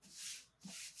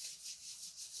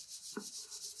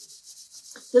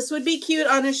 This would be cute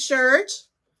on a shirt.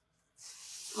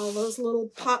 All those little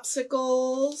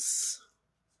popsicles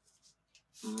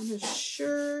on a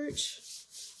shirt.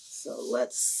 So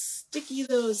let's sticky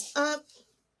those up.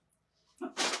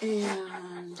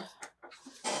 And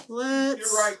let's...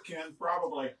 You're right, Ken,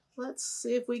 probably. Let's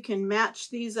see if we can match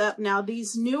these up. Now,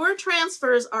 these newer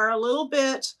transfers are a little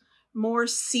bit more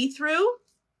see-through,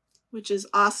 which is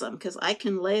awesome because I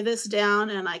can lay this down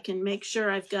and I can make sure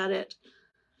I've got it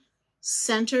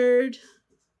centered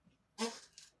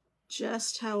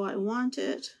just how I want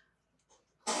it.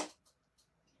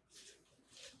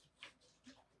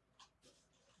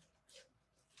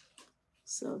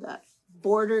 So that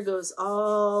border goes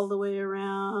all the way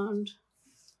around.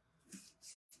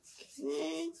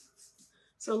 Okay.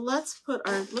 So let's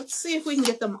see if we can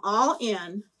get them all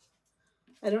in.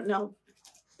 I don't know.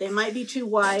 They might be too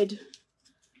wide.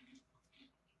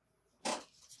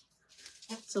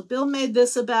 So Bill made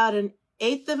this about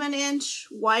 1/8 of an inch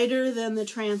wider than the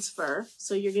transfer.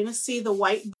 So you're going to see the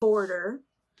white border.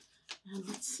 And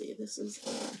let's see, this is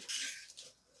the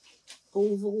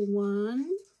oval one.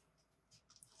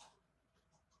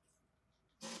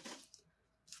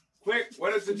 Quick,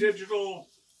 what is the digital?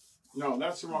 No,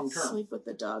 that's the wrong term. Sleep with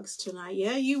the dogs tonight.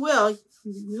 Yeah, you will.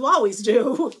 You always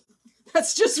do.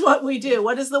 That's just what we do.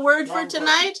 What is the word for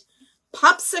tonight?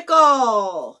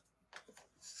 Popsicle.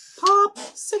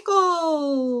 Popsicle.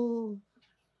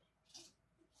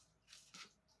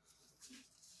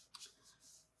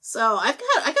 So I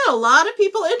got a lot of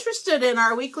people interested in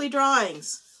our weekly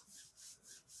drawings.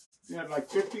 You had like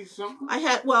 50 something? I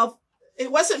had, well,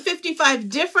 it wasn't 55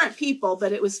 different people,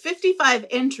 but it was 55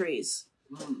 entries.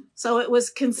 So it was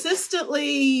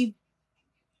consistently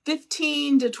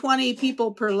 15 to 20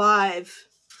 people per live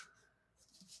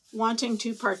wanting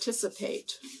to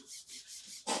participate.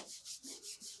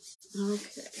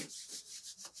 Okay,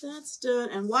 that's done.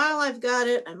 And while I've got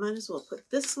it, I might as well put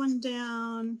this one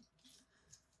down.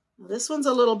 This one's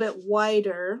a little bit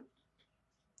wider.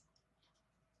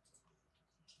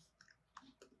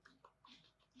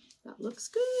 That looks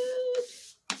good.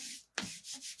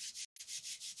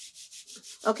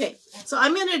 Okay, so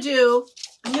I'm gonna do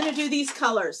these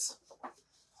colors.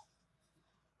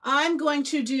 I'm going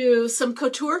to do some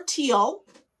couture teal.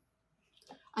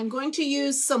 I'm going to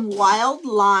use some wild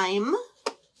lime.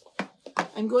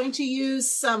 I'm going to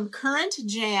use some currant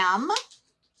jam.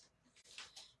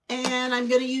 And I'm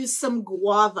going to use some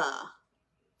guava.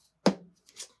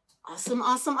 Awesome,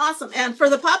 awesome, awesome. And for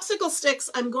the popsicle sticks,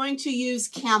 I'm going to use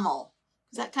camel.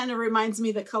 That kind of reminds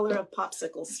me the color of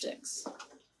popsicle sticks.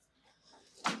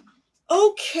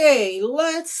 Okay,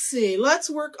 let's see. Let's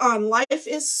work on Life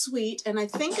is Sweet. And I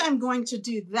think I'm going to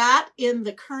do that in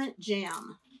the currant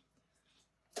jam.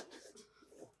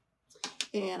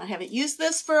 And I haven't used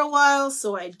this for a while,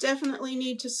 so I definitely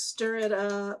need to stir it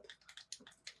up.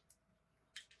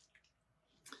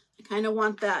 I kind of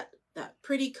want that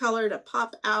pretty color to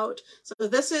pop out. So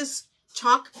this is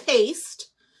chalk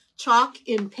paste, chalk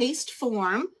in paste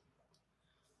form.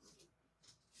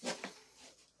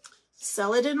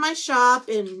 Sell it in my shop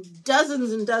in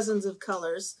dozens and dozens of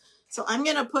colors. So I'm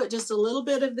going to put just a little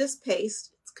bit of this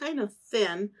paste. It's kind of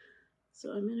thin,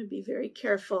 so I'm going to be very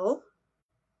careful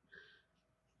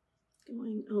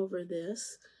going over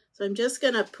this. So I'm just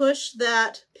going to push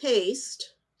that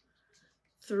paste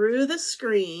through the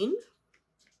screen.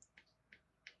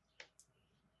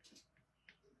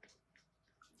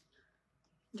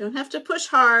 Don't have to push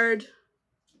hard.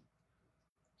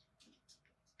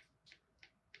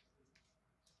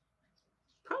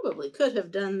 Probably could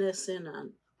have done this in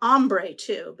an ombre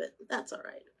too, but that's all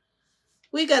right.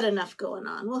 We got enough going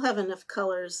on. We'll have enough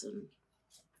colors and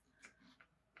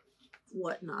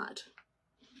whatnot.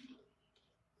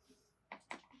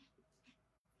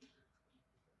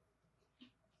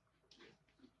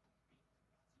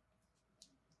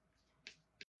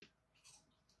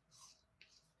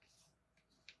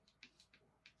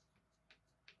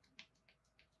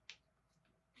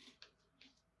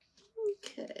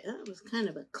 Okay, that was kind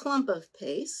of a clump of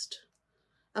paste.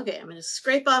 Okay, I'm going to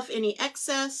scrape off any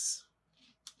excess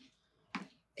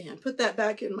and put that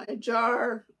back in my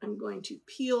jar. I'm going to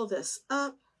peel this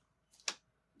up.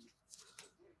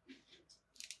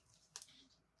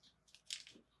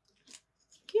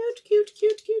 Cute, cute,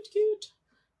 cute, cute, cute.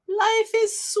 Life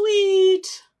is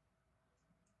sweet.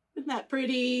 Isn't that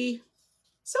pretty?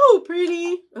 So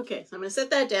pretty. Okay, so I'm going to set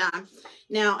that down.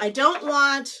 Now, I don't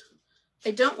want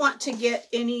to get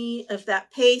any of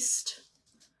that paste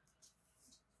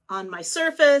on my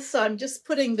surface, so I'm just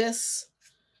putting this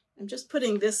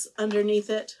underneath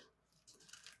it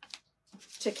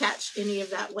to catch any of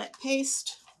that wet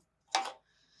paste.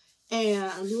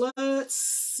 And let's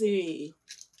see.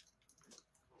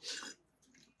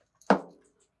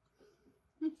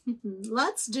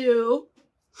 Let's do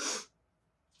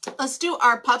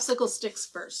our popsicle sticks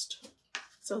first.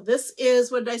 So this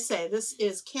is, what did I say? This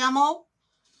is camel.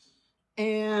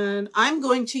 And I'm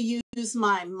going to use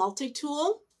my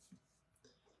multi-tool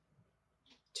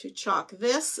to chalk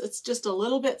this. It's just a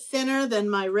little bit thinner than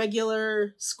my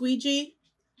regular squeegee.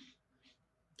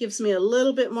 Gives me a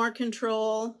little bit more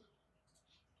control.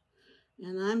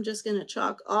 And I'm just going to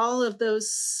chalk all of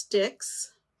those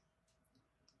sticks.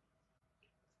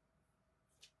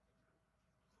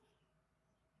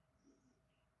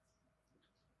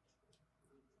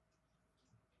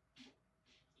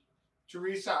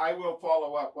 Teresa, I will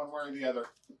follow up one way or the other.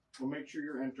 We'll make sure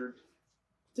you're entered.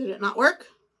 Did it not work?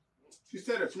 She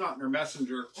said it's not in her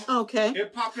messenger. Okay.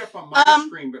 It popped up on my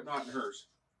screen, but not in hers.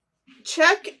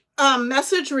 Check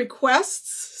message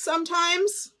requests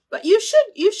sometimes, but you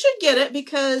should get it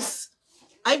because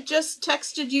I just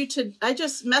texted you I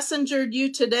just messengered you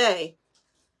today.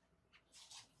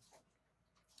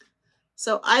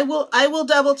 So I will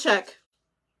double check.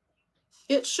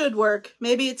 It should work.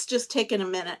 Maybe it's just taken a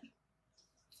minute.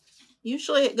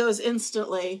 Usually it goes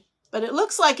instantly, but it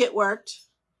looks like it worked.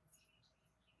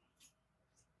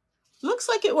 Looks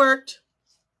like it worked.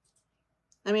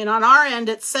 I mean, on our end,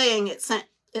 it's saying it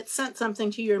sent something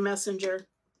to your messenger.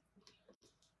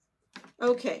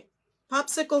 Okay,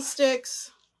 popsicle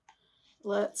sticks.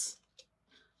 Let's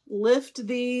lift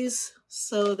these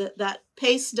so that that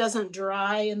paste doesn't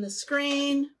dry in the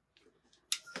screen.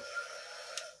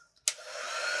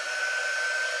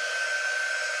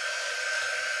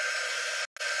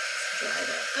 Dry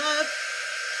that up.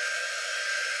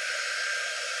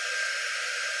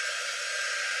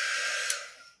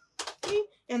 Okay.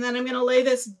 And then I'm going to lay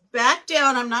this back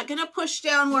down. I'm not going to push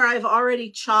down where I've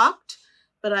already chalked,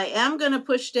 but I am going to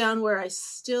push down where I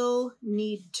still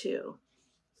need to.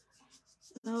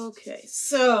 Okay,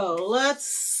 so let's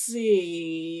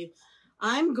see.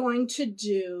 I'm going to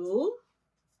do,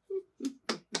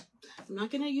 I'm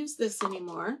not going to use this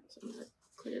anymore, so I'm going to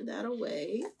clear that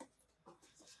away.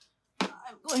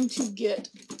 I'm going to get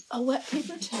a wet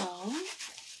paper towel.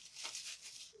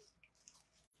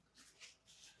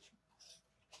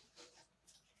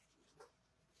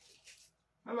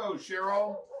 Hello,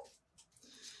 Cheryl.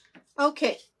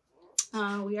 Okay,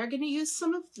 we are going to use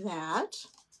some of that.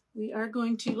 We are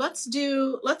going to, let's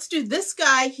do this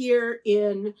guy here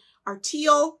in our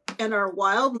teal and our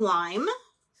wild lime.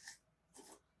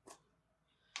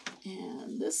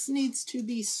 And this needs to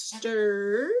be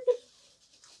stirred.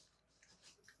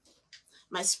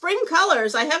 My spring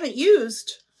colors I haven't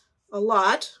used a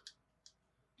lot.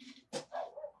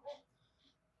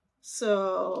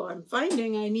 So I'm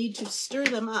finding I need to stir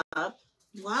them up.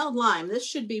 Wild lime, this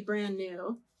should be brand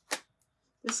new.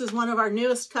 This is one of our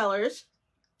newest colors.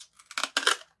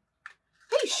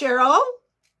 Hey, Cheryl.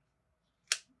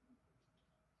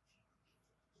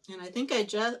 And I think I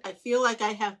feel like I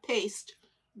have paste,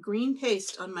 green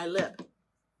paste on my lip.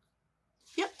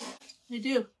 Yep, I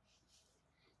do.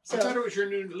 So, I thought it was your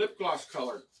new lip gloss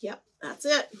color. Yep, that's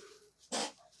it.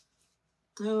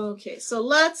 Okay, so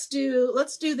let's do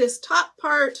this top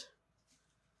part.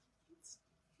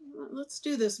 Let's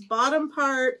do this bottom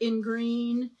part in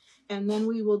green, and then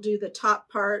we will do the top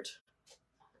part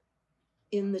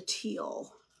in the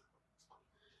teal.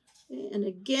 And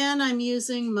again, I'm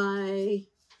using my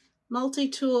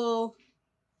multi-tool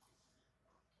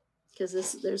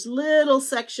because there's little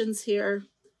sections here,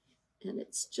 and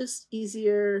it's just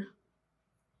easier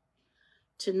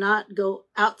to not go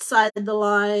outside the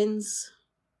lines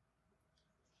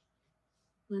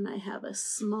when I have a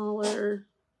smaller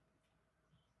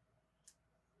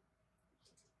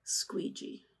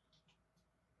squeegee.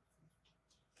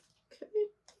 Okay.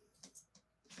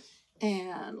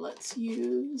 And let's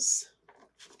use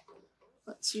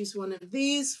one of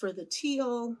these for the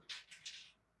teal.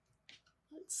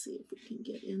 Let's see if we can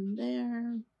get in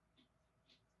there.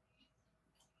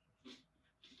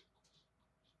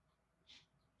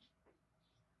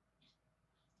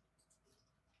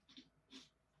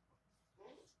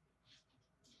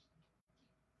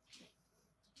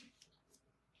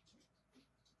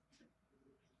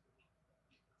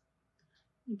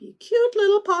 Maybe a cute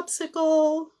little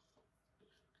popsicle.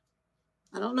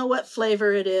 I don't know what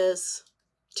flavor it is.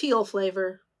 Teal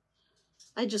flavor.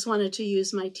 I just wanted to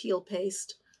use my teal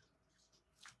paste.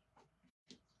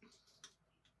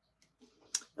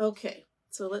 Okay,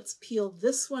 so let's peel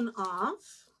this one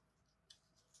off.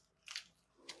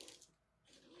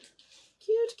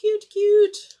 Cute, cute,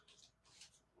 cute.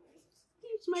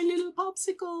 Here's my little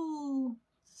popsicle.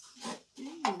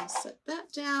 Okay, set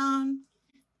that down.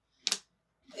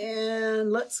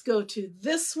 And let's go to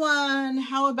this one.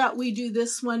 How about we do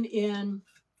this one in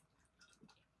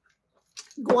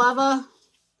guava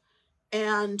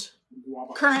and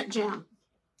currant jam.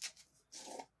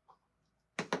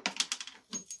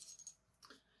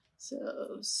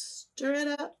 So stir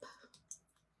it up.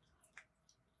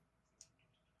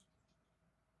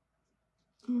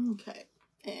 Okay,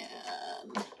 and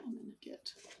I'm going to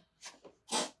get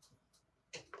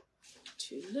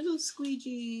 2 little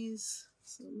squeegees.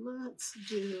 So let's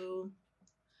do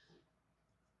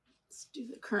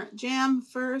the currant jam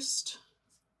first.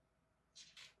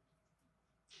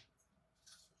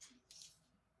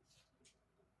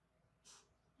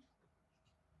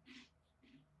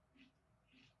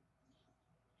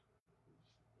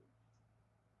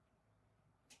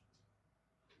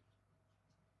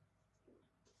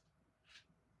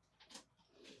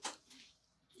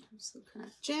 Here's the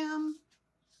currant jam.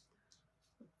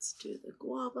 Let's do the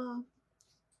guava.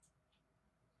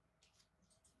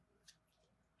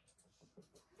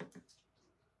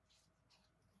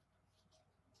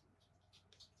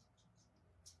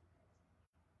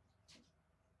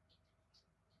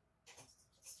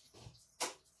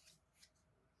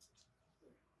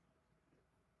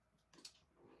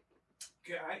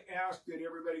 Okay, I asked that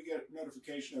everybody get a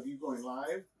notification of you going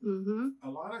live. Mm-hmm.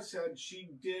 Alana said she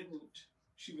didn't.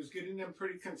 She was getting them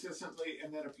pretty consistently,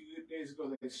 and then a few days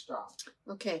ago they stopped.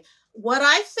 Okay. What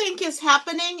I think is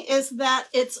happening is that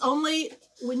it's only,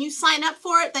 when you sign up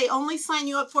for it, they only sign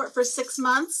you up for it for 6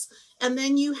 months, and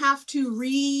then you have to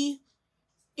re-enroll.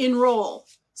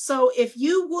 So if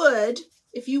you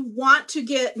want to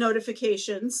get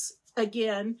notifications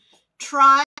again,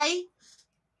 try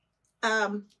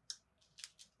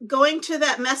going to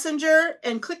that messenger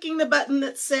and clicking the button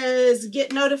that says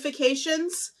get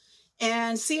notifications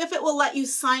and see if it will let you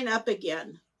sign up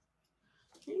again.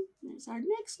 Okay, there's our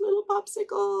next little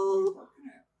popsicle.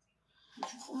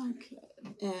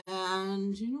 Okay,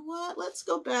 and you know what? Let's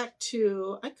go back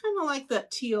to, I kind of like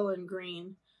that teal and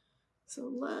green.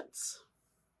 So let's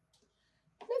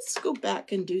go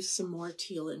back and do some more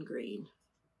teal and green.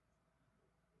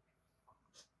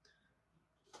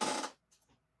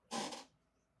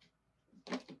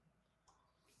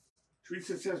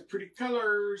 Teresa says pretty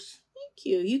colors. Thank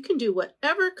you. You can do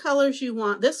whatever colors you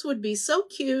want. This would be so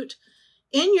cute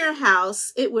in your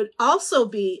house. It would also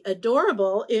be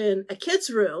adorable in a kid's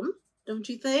room, don't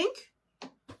you think?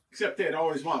 Except they'd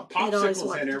always want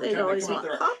popsicles in every time they come out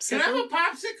there. Can I have a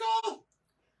popsicle?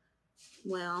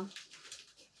 Well,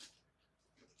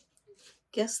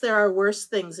 guess there are worse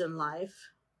things in life.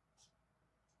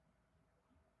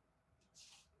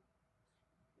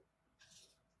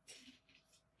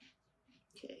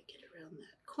 Okay, get around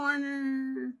that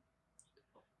corner.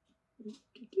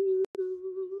 Get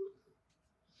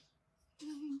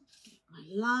my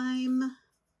lime,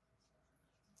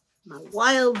 my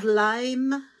wild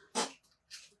lime.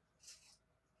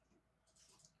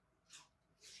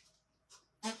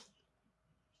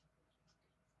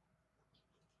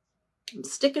 I'm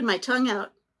sticking my tongue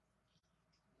out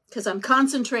because I'm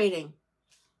concentrating.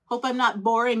 Hope I'm not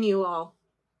boring you all.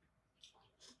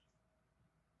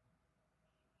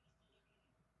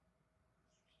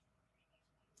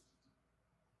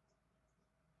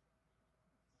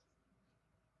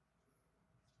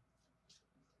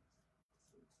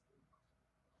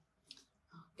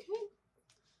 Okay,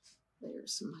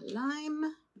 there's my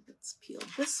lime. Let's peel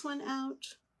this one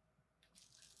out.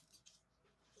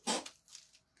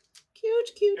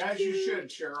 Cute, cute, As cute. you should,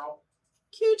 Cheryl.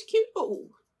 Cute, cute. Oh,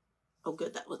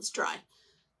 good, that one's dry.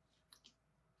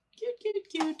 Cute, cute,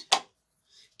 cute.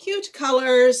 Cute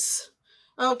colors.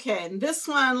 Okay, and this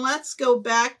one, let's go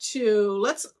back to,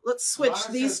 let's switch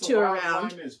these two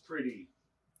around. Lime is pretty.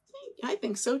 I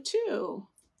think so too.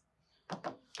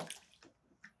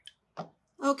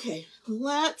 Okay,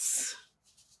 let's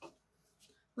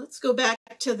go back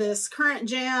to this currant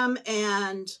jam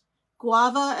and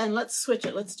guava, and let's switch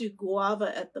it. Let's do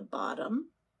guava at the bottom.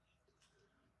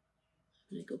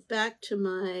 I'm going to go back to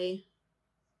my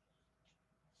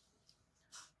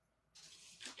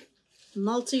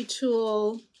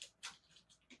multi-tool.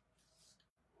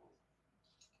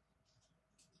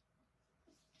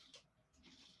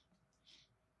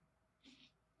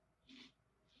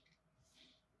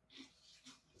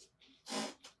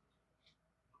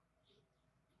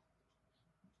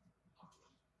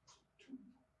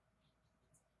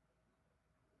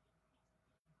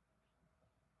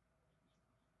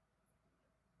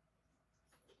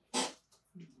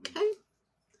 Okay,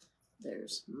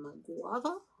 there's my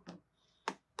guava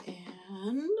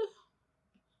and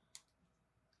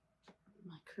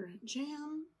my currant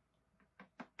jam.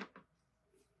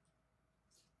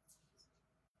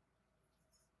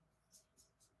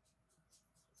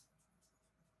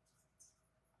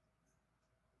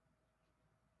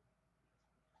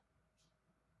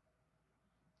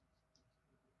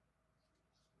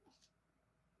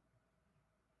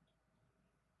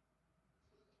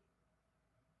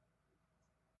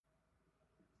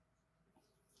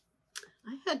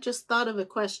 I had just thought of a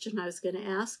question I was going to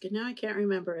ask, and now I can't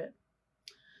remember it.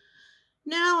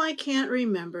 Now I can't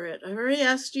remember it. I've already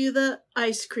asked you the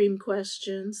ice cream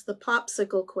questions, the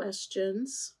popsicle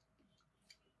questions.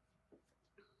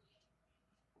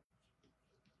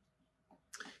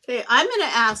 Okay, I'm going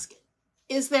to ask,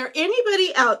 is there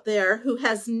anybody out there who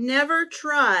has never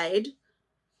tried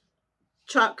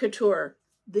chalk couture?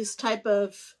 This type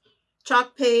of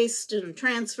chalk paste and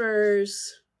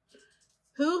transfers.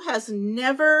 Who has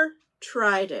never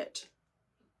tried it?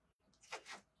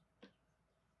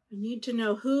 I need to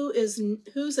know who's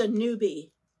a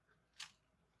newbie.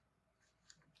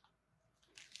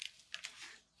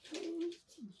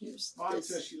 Here's Mom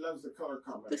says she loves the color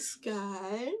combination. This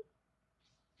guy.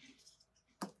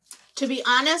 To be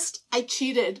honest, I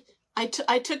cheated. I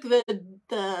took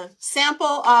the sample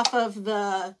off of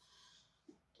the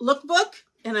lookbook,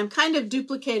 and I'm kind of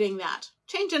duplicating that.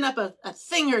 Changing up a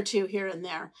thing or two here and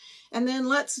there. And then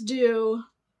let's do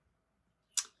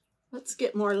Let's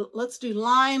get more, let's do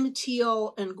lime,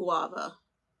 teal, and guava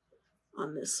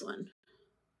on this one.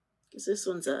 Because this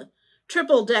one's a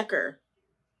triple decker.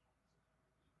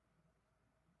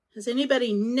 Has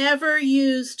anybody never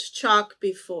used chalk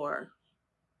before?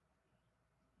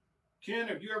 Ken,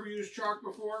 have you ever used chalk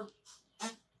before?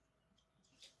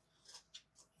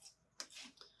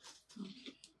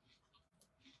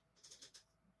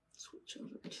 Switch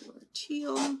over to our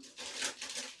teal.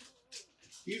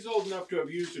 He's old enough to have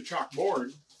used a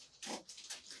chalkboard.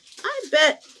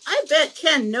 I bet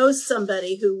Ken knows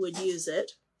somebody who would use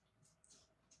it.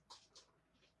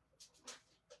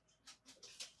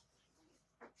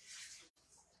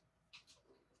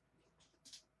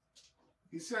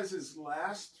 He says his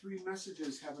last 3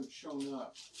 messages haven't shown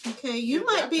up. Okay, you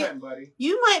might be time, buddy.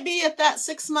 You might be at that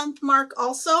 6-month mark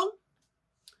also.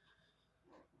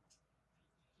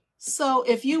 So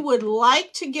if you would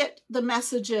like to get the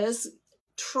messages,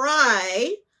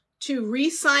 try to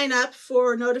re-sign up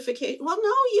for notification. Well,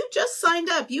 no, you just signed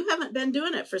up. You haven't been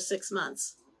doing it for 6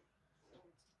 months.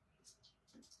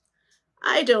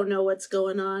 I don't know what's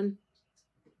going on.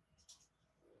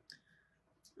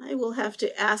 I will have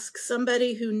to ask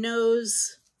somebody who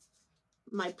knows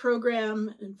my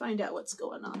program and find out what's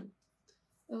going on.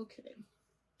 Okay.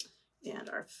 And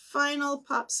our final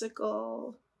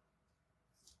popsicle.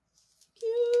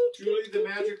 Julie, the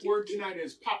magic word tonight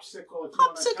is popsicle. If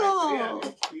Popsicle. You want to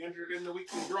type it in, be entered in the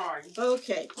weekly drawing.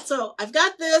 Okay, so I've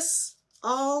got this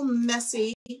all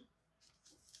messy.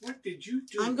 What did you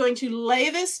do? I'm going to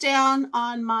lay this down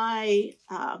on my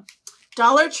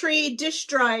Dollar Tree dish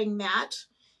drying mat.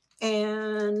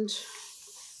 And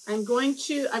I'm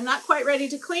not quite ready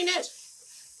to clean it.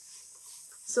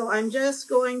 So I'm just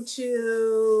going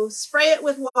to spray it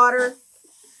with water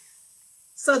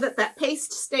so that that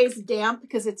paste stays damp,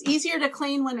 because it's easier to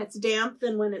clean when it's damp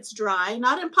than when it's dry.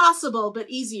 Not impossible, but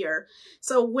easier.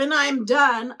 So when I'm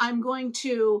done, I'm going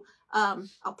to,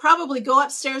 I'll probably go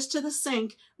upstairs to the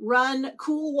sink, run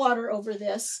cool water over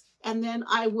this, and then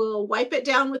I will wipe it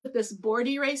down with this board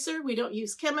eraser. We don't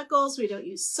use chemicals. We don't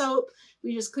use soap.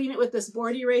 We just clean it with this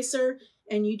board eraser,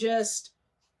 and you just,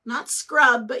 not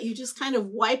scrub, but you just kind of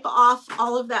wipe off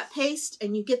all of that paste,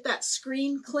 and you get that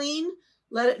screen clean.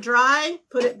 Let it dry,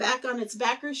 put it back on its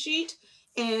backer sheet,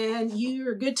 and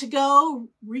you're good to go.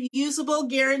 Reusable,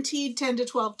 guaranteed 10 to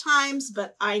 12 times,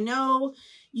 but I know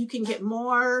you can get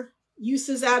more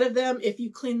uses out of them if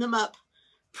you clean them up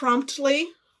promptly.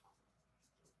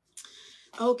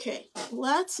 Okay,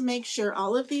 let's make sure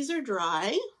all of these are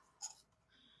dry.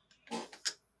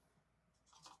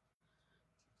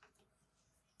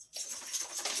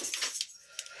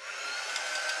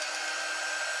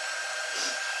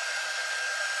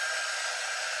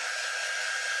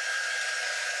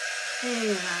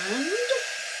 And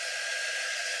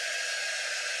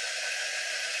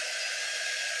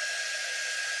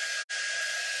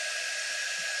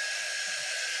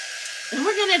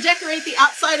we're going to decorate the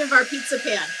outside of our pizza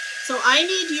pan. So I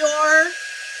need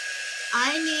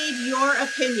your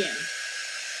opinion.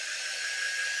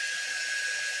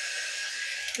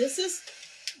 This is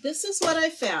what I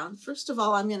found. First of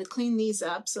all, I'm going to clean these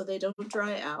up so they don't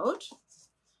dry out.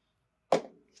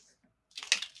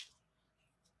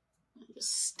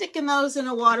 Sticking those in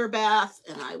a water bath,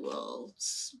 and I will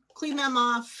clean them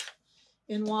off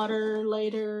in water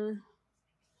later.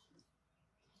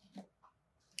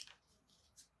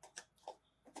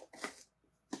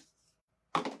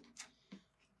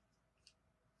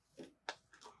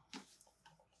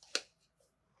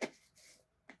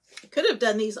 I could have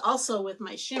done these also with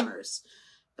my shimmers,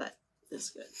 but this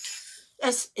is good.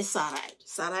 It's all right.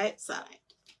 It's all right. It's all right.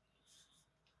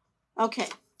 Okay.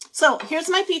 So here's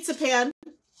my pizza pan.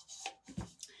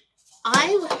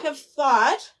 I have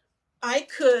thought I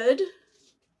could,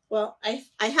 well, I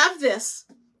have this.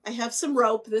 I have some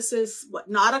rope. This is what,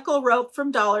 nautical rope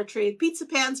from Dollar Tree. Pizza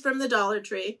pans from the Dollar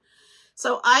Tree.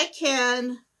 So I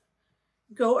can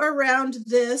go around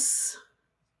this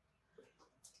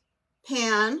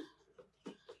pan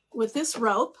with this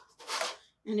rope,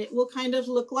 and it will kind of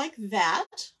look like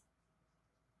that.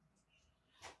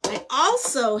 I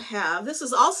also have, this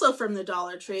is also from the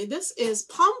Dollar Tree. This is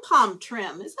pom-pom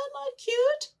trim. Is that not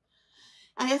cute?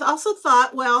 I have also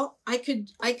thought, well, I could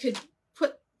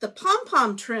put the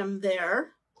pom-pom trim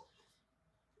there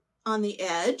on the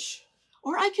edge,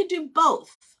 or I could do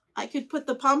both. I could put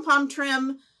the pom-pom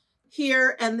trim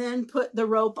here and then put the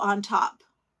rope on top.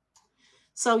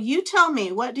 So you tell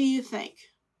me, what do you think?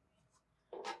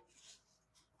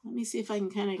 Let me see if I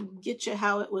can kind of get you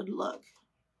how it would look.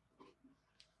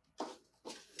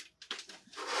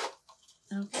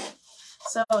 Okay,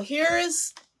 so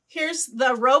here's here's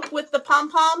the rope with the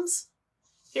pom-poms.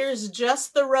 Here's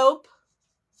just the rope.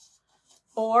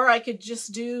 Or I could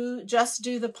just do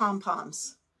the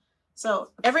pom-poms.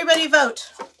 So everybody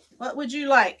vote. What would you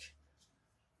like?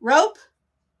 Rope,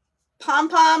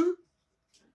 pom-pom,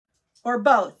 or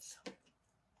both?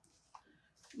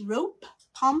 Rope,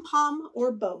 pom-pom,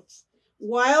 or both?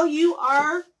 While you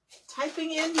are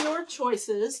typing in your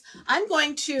choices, I'm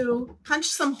going to punch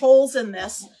some holes in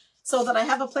this so that I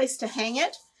have a place to hang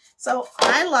it. So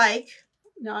I like,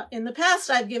 now in the past,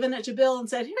 I've given it to Bill and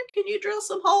said, here, can you drill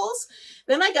some holes?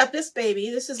 Then I got this baby.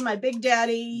 This is my Big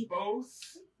Daddy.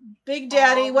 Both? Big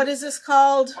Daddy, what is this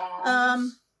called?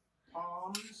 Palms.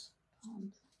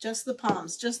 Just the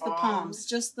palms, just the palms,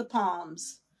 just the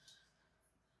palms.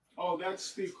 Oh,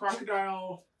 that's the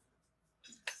crocodile.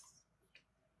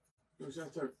 Was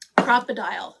that the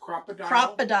Crocodile?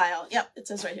 Crocodile. Yep, it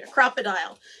says right here.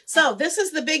 Crocodile. So this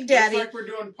is the Big Daddy. Looks like we're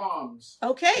doing palms.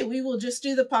 Okay, we will just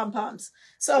do the pom-poms.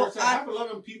 So of course, I have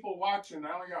 11 people watching.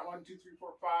 I only got 1, 2, 3, 4,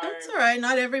 5. That's all right.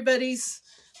 Not everybody's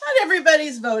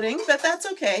voting, but that's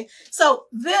okay. So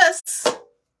this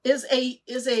is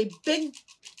a Big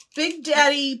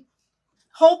Daddy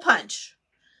hole punch.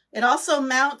 It also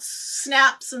mounts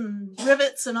snaps and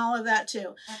rivets and all of that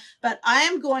too. But I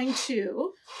am going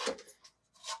to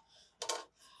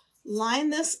line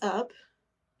this up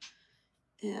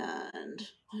and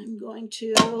I'm going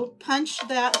to punch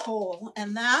that hole,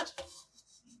 and that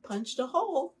punched a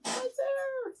hole right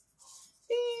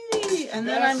there. Yay. And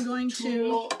then I'm going to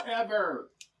tool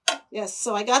ever. Yes,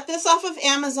 so I got this off of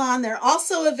Amazon. They're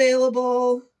also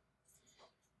available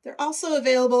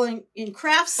in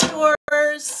craft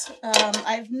stores.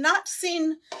 I've not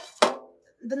seen,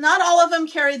 not all of them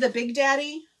carry the Big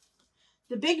Daddy.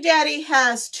 The Big Daddy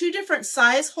has 2 different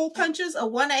size hole punches, a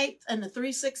 1/8 and a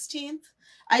 3/16.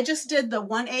 I just did the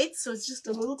 1/8, so it's just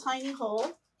a little tiny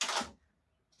hole.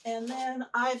 And then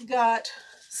I've got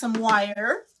some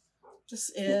wire. This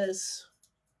is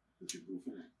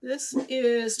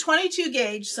 22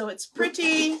 gauge, so it's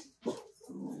pretty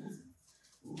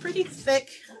thick.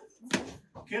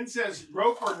 Ken says,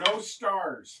 rope or no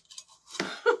stars.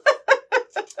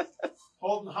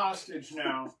 Holding hostage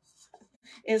now.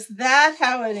 Is that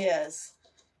how it is?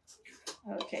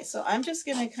 Okay, so I'm just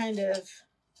going to kind of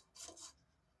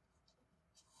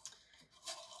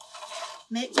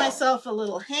make myself a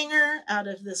little hanger out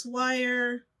of this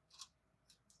wire.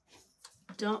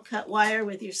 Don't cut wire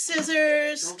with your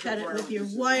scissors. Cut it with your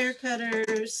wire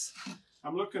cutters.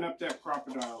 I'm looking up that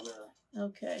crocodile there.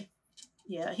 Okay.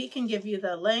 Yeah, he can give you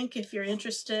the link if you're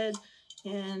interested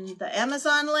in the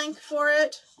Amazon link for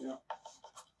it. Yeah.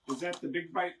 Is that the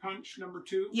Big Bite Punch number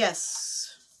 2?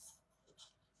 Yes.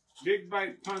 Big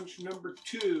Bite Punch number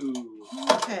 2.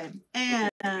 Okay.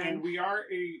 And we are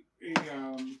a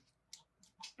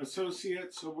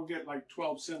associate, so we'll get like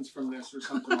 12 cents from this or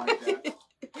something like that.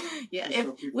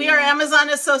 Yeah, we are Amazon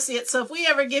associates, so if we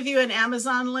ever give you an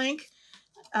Amazon link,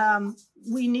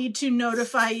 we need to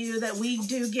notify you that we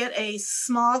do get a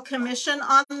small commission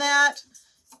on that.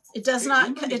 It does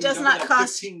not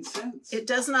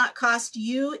cost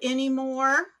you any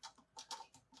more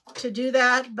to do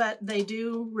that, but they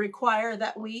do require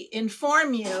that we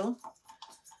inform you.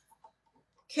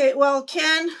 Okay, well,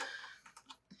 Ken,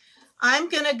 I'm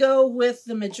going to go with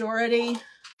the majority,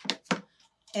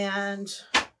 and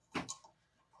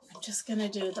I'm just going to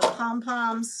do the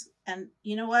pom-poms. And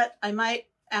you know what? I might,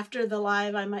 after the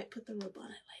live, I might put the rope on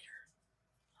it later.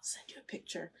 I'll send you a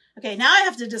picture. Okay, now I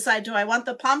have to decide, do I want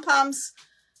the pom-poms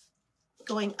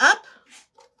going up?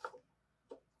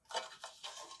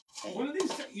 Okay. One of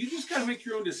these, you just got to make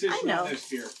your own decision on this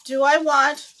here. Do I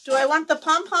want the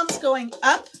pom-poms going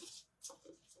up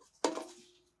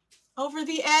over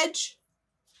the edge?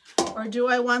 Or do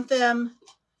I want them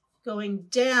going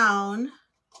down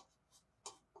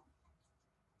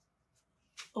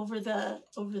over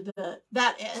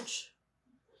that edge?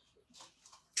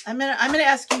 I'm gonna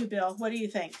ask you, Bill. What do you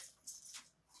think?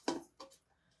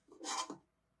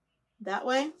 That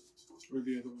way? Or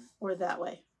the other way? Or that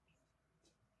way?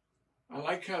 I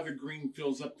like how the green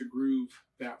fills up the groove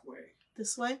that way.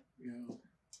 This way? Yeah.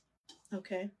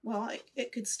 Okay. Well, I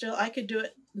could do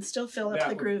it and still fill up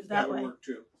the groove that way. That would work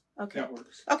too. Okay. That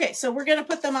works. Okay, so we're gonna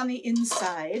put them on the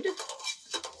inside.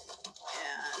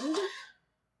 And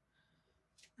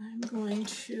I'm going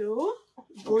to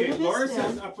glue Okay, Laura this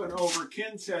says down. up and over.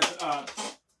 Ken says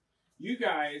you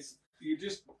guys,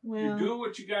 you're doing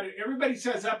what you got to. Everybody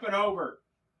says up and over.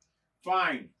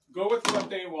 Fine. Go with what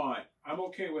they want. I'm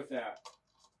okay with that.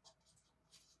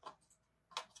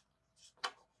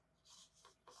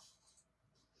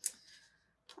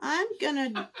 I'm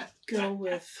gonna go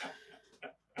with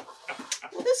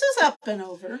is up and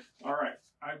over. All right.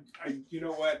 You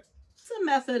know what? It's a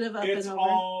method of up It's and over.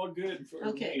 all good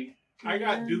for me. I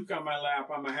got Duke on my lap.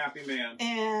 I'm a happy man.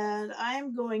 And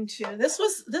I'm going to, this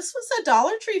was a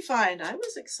Dollar Tree find. I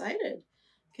was excited.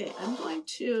 Okay, I'm going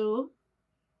to,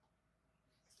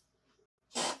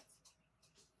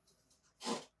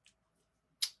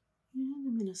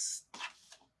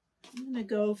 I'm gonna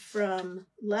go from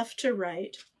left to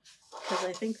right because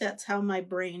I think that's how my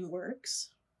brain works.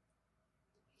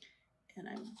 And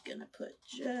I'm gonna put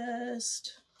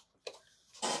just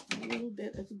a little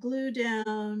bit of glue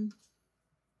down.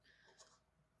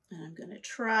 And I'm gonna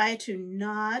try to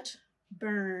not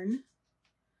burn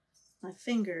my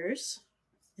fingers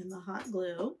in the hot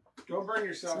glue. Don't burn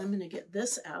yourself. So I'm gonna get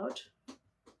this out.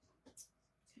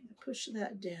 Okay, push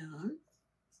that down.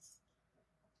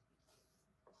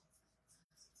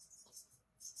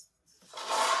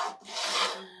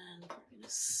 And we're gonna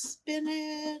spin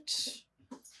it.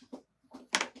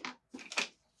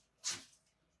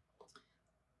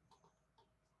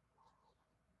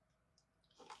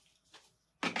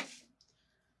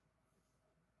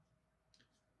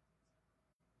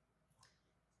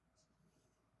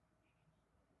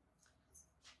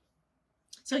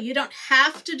 So you don't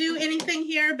have to do anything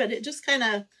here, but it just kind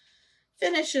of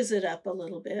finishes it up a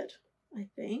little bit, I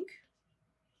think.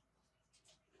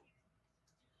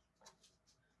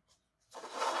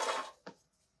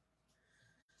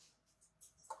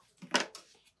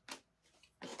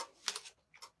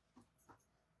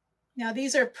 Now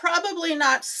these are probably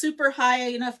not super high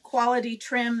enough quality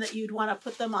trim that you'd want to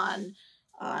put them on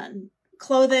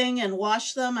clothing and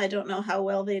wash them. I don't know how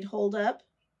well they'd hold up.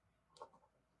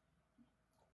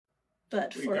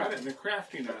 But we got it in the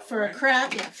crafting aisle, for right?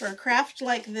 For a craft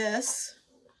like this,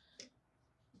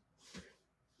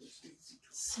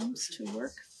 seems to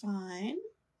work fine.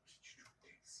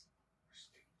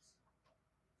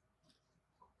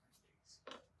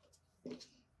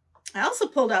 I also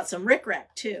pulled out some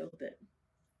rickrack too, but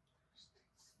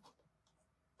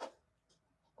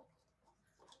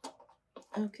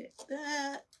okay,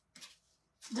 that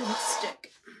didn't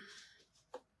stick.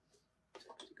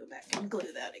 Go back and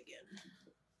glue that again.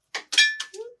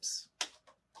 Oops.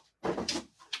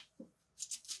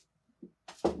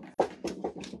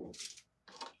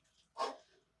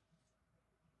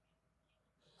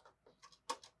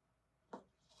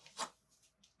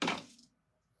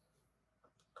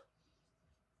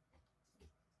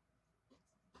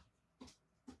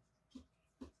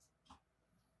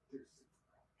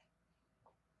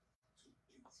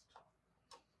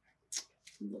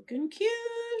 Looking cute.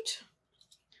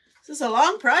 This is a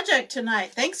long project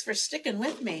tonight. Thanks for sticking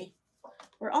with me.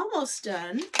 We're almost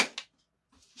done.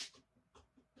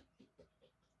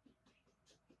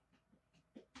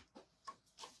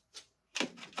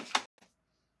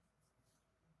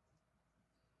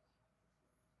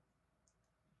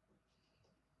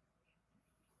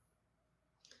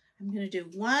 I'm going to do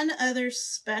one other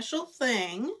special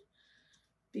thing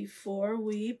before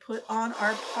we put on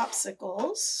our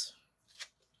popsicles.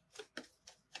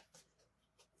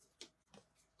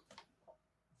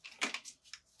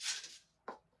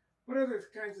 What other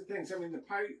kinds of things? I mean, the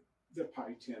pie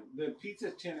tin, the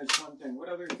pizza tin is one thing. What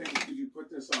other things could you put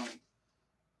this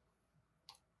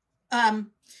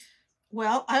on?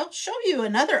 Well, I'll show you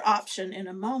another option in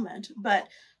a moment, but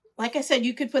like I said,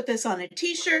 you could put this on a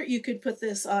t-shirt. You could put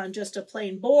this on just a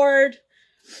plain board.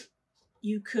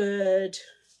 You could,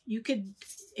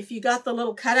 if you got the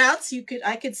little cutouts,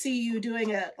 I could see you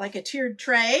doing like a tiered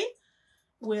tray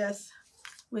with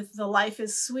the Life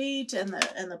is Sweet and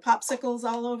the popsicles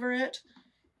all over it.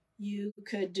 You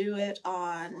could do it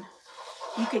on,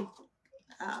 you could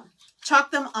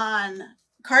chalk them on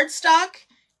cardstock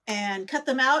and cut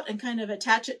them out and kind of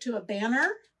attach it to a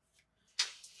banner.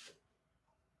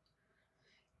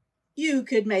 You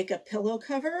could make a pillow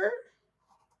cover.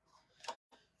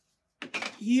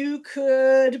 You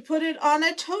could put it on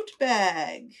a tote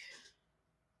bag.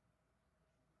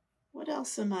 What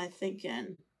else am I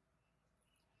thinking?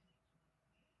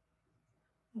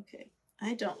 Okay,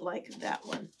 I don't like that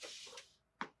one.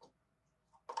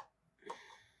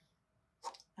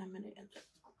 I'm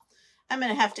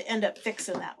gonna have to end up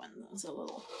fixing that one. That was a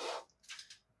little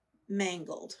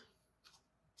mangled.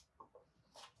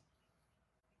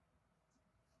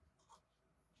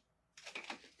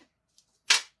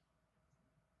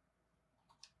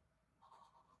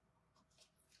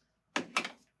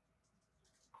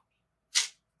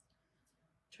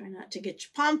 Try not to get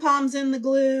your pom-poms in the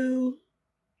glue.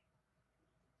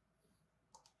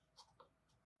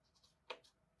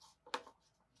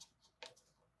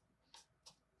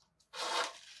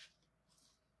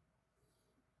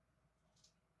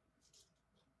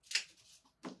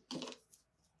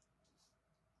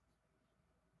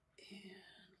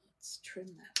 trim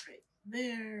that right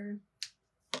there.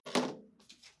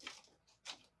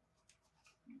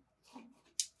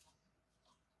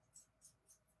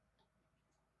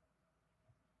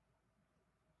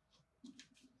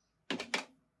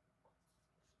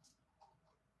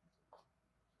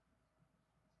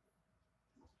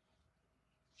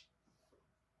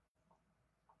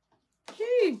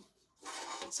 Okay.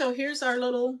 So here's our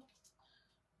little,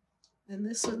 and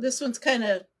this one's kind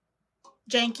of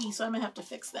janky, so I'm gonna have to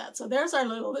fix that. So there's our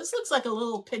little, this looks like a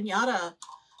little piñata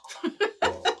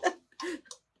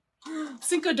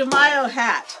Cinco de Mayo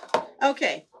hat.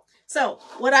 Okay, so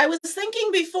what I was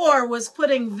thinking before was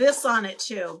putting this on it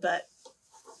too, but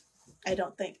I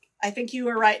think you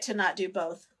were right to not do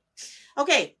both.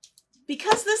 Okay,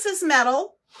 because this is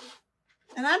metal,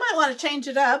 and I might want to change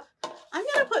it up, I'm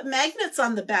going to put magnets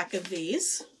on the back of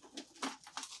these.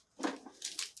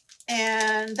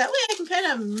 And that way I can kind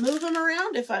of move them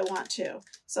around if I want to.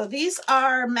 So these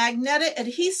are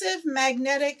adhesive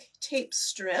magnetic tape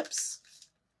strips.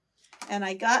 And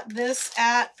I got this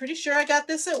pretty sure I got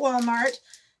this at Walmart.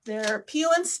 They're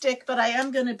peel and stick, but I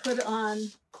am going to put on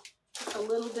a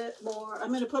little bit more. I'm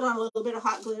going to put on a little bit of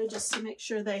hot glue just to make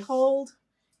sure they hold.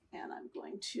 And I'm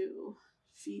going to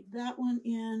feed that one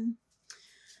in.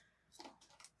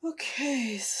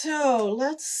 Okay, so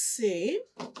let's see.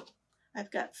 I've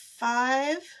got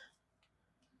 5.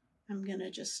 I'm going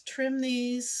to just trim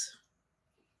these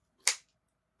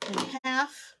in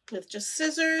half with just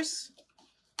scissors.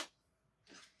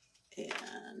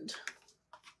 And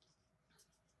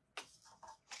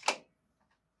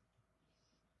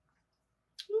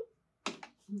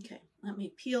okay, let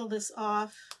me peel this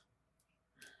off.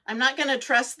 I'm not going to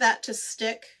trust that to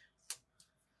stick,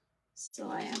 so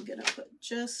I am going to put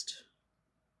just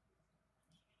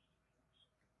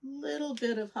a little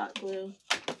bit of hot glue.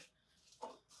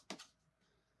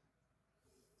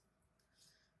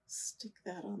 Stick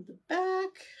that on the back.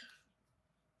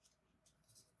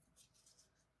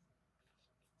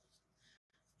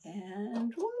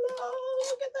 And voila,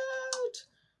 look at that!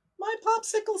 My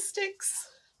popsicle sticks.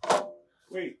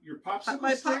 Wait, your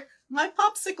popsicle stick? My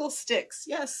popsicle sticks,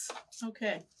 yes.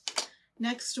 Okay,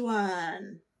 next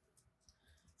one.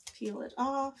 Peel it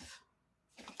off.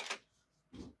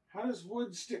 How does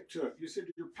wood stick to it? You said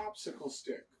your popsicle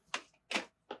stick.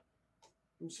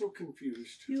 I'm so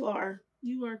confused. You are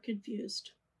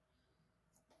confused.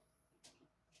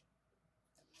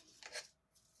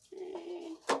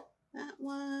 Okay, that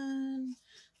one.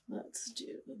 Let's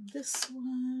do this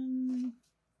one.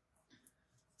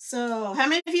 So, how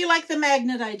many of you like the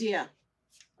magnet idea?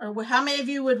 Or how many of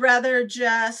you would rather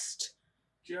just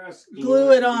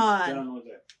glue it on? Done with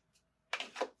it.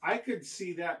 I could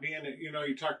see that being,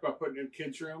 you talked about putting it in the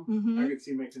kids' room. I could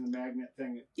see making the magnet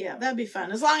thing. Yeah, that'd be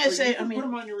fun. As long as you could put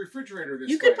them on your refrigerator this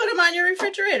way. You could put them on your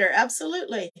refrigerator,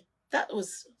 absolutely. That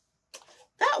was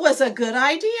a good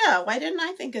idea. Why didn't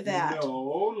I think of that?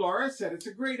 No, Laura said it's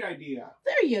a great idea.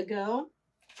 There you go.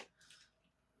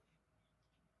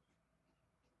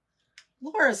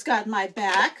 Laura's got my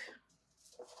back.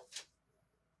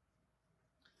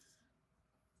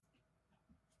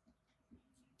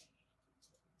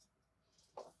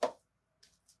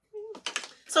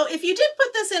 So if you did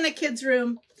put this in a kid's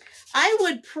room, I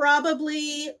would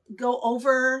probably go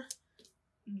over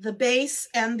the base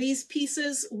and these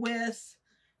pieces with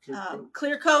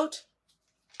clear coat.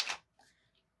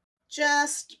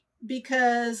 Just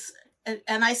because,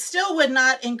 and I still would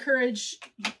not encourage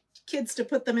kids to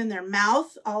put them in their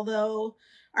mouth, although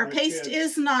our paste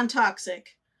is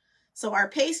non-toxic. So our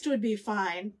paste would be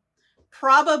fine.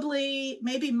 Probably,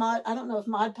 maybe Mod, I don't know if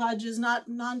Mod Podge is not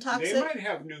non-toxic. They might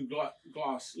have new lip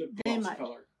gloss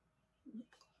color.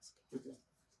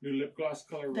 New lip gloss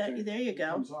color. There you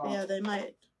go. Yeah, they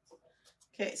might.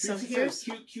 Okay, so here's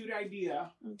a cute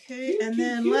idea. Okay, and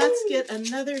then let's get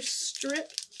another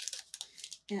strip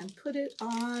and put it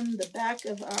on the back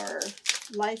of our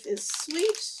Life is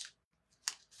Sweet.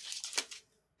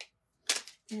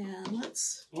 And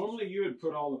let's... Only you would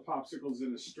put all the popsicles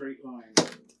in a straight line.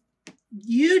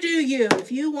 You do you.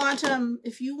 If you want them,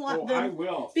 them. I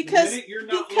will. Because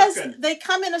looking. They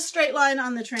come in a straight line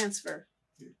on the transfer.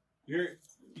 The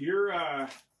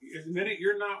minute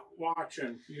you're not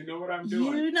watching, you know what I'm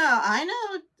doing. I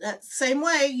know. That same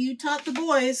way you taught the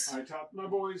boys. I taught my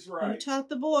boys right. You taught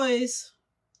the boys.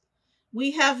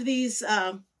 We have these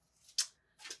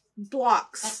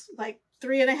blocks, like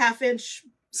 3.5-inch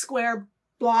square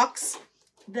blocks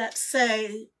that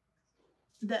say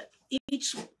that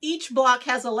each block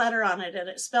has a letter on it, and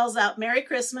it spells out Merry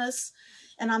Christmas,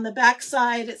 and on the back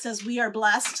side it says we are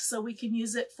blessed, so we can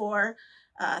use it for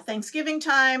Thanksgiving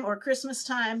time or Christmas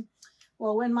time.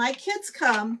 Well, when my kids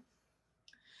come,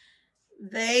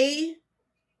 they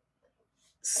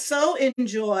so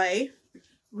enjoy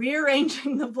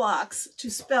rearranging the blocks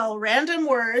to spell random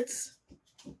words.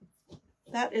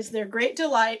 That is their great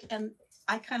delight, and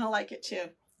I kind of like it too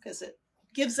because it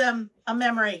gives them a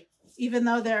memory, even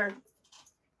though they're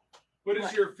What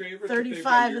is your favorite?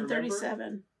 35 and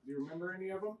 37. Do you remember any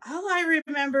of them? All I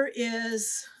remember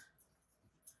is,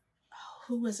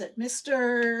 who was it?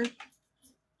 Mr.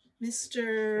 That's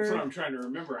what I'm trying to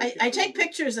remember. I take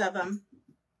pictures of them.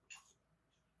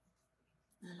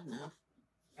 I don't know.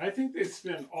 I think they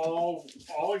spend all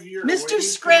year. Mr.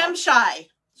 Scramshy.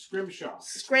 Scrimshaw.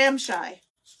 Scramshy.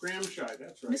 Scramshy,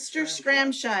 that's right. Mr.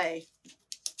 Scramshy.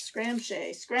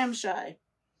 Scramshy.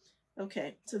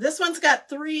 Okay, so this one's got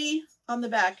 3 on the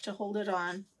back to hold it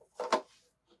on.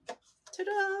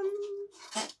 Ta-da!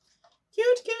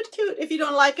 Cute, cute, cute. If you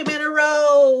don't like them in a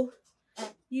row,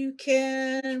 you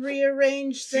can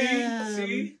rearrange them.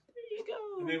 See? There you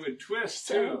go. And they would twist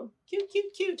too. So, cute,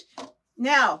 cute, cute.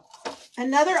 Now,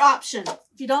 another option.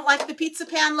 If you don't like the pizza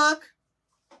pan look,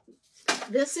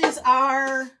 this is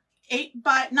our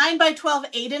 9 by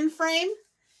 12 8-in frame.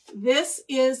 This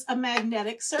is a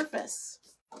magnetic surface.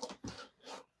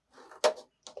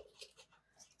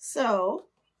 So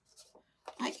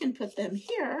I can put them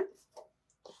here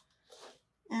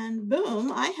and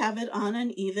boom, I have it on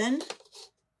an even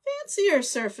fancier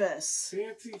surface.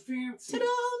 Fancy, fancy. Ta-da!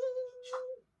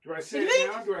 Do I say it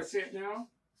now? Do I say it now?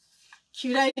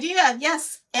 Cute idea,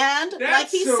 yes. And That's like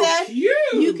he so said, cute.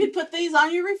 you could put these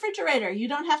on your refrigerator. You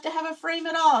don't have to have a frame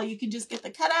at all. You can just get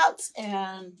the cutouts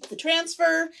and the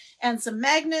transfer and some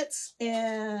magnets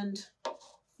and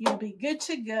you'll be good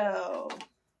to go.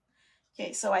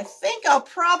 Okay, so I think I'll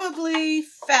probably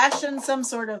fashion some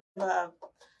sort of,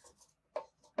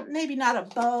 maybe not a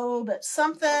bow, but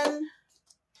something,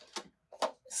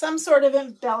 some sort of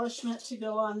embellishment to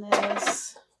go on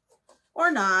this. Or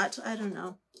not, I don't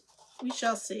know. We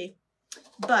shall see.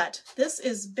 But this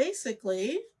is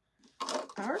basically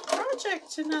our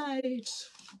project tonight.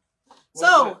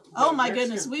 So, oh my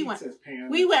goodness, we went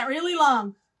really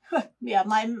long. Yeah,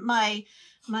 my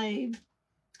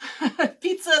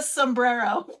pizza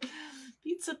sombrero.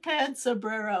 Pizza pan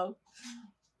sombrero.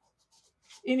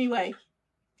 Anyway,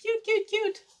 cute, cute,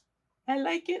 cute. I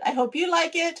like it. I hope you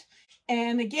like it.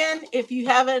 And again, if you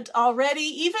haven't already,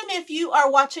 even if you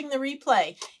are watching the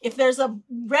replay, if there's a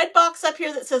red box up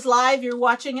here that says live, you're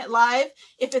watching it live.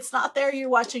 If it's not there, you're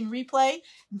watching replay.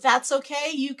 That's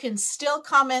okay. You can still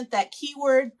comment that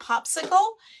keyword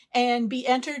popsicle and be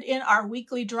entered in our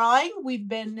weekly drawing. We've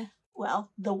been,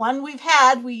 well, the one we've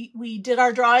had, we did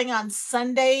our drawing on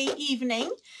Sunday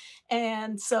evening.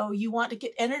 And so you want to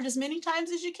get entered as many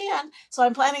times as you can. So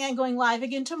I'm planning on going live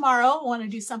again tomorrow. I want to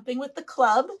do something with the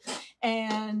club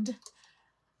and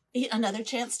another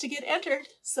chance to get entered.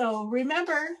 So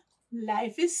remember,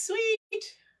 life is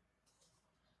sweet.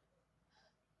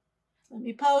 Let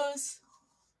me pose.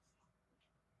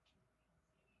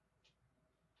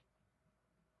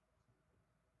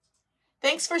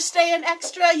 Thanks for staying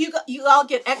extra. You all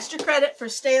get extra credit for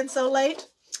staying so late.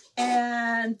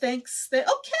 And thanks. Oh,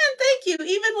 Ken, thank you.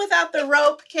 Even without the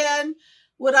rope, Ken,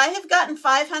 would I have gotten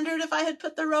 500 if I had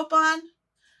put the rope on?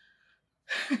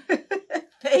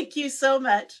 Thank you so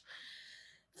much.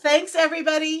 Thanks,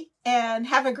 everybody, and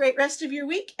have a great rest of your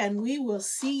week. And we will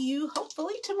see you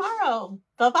hopefully tomorrow.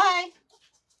 Bye-bye.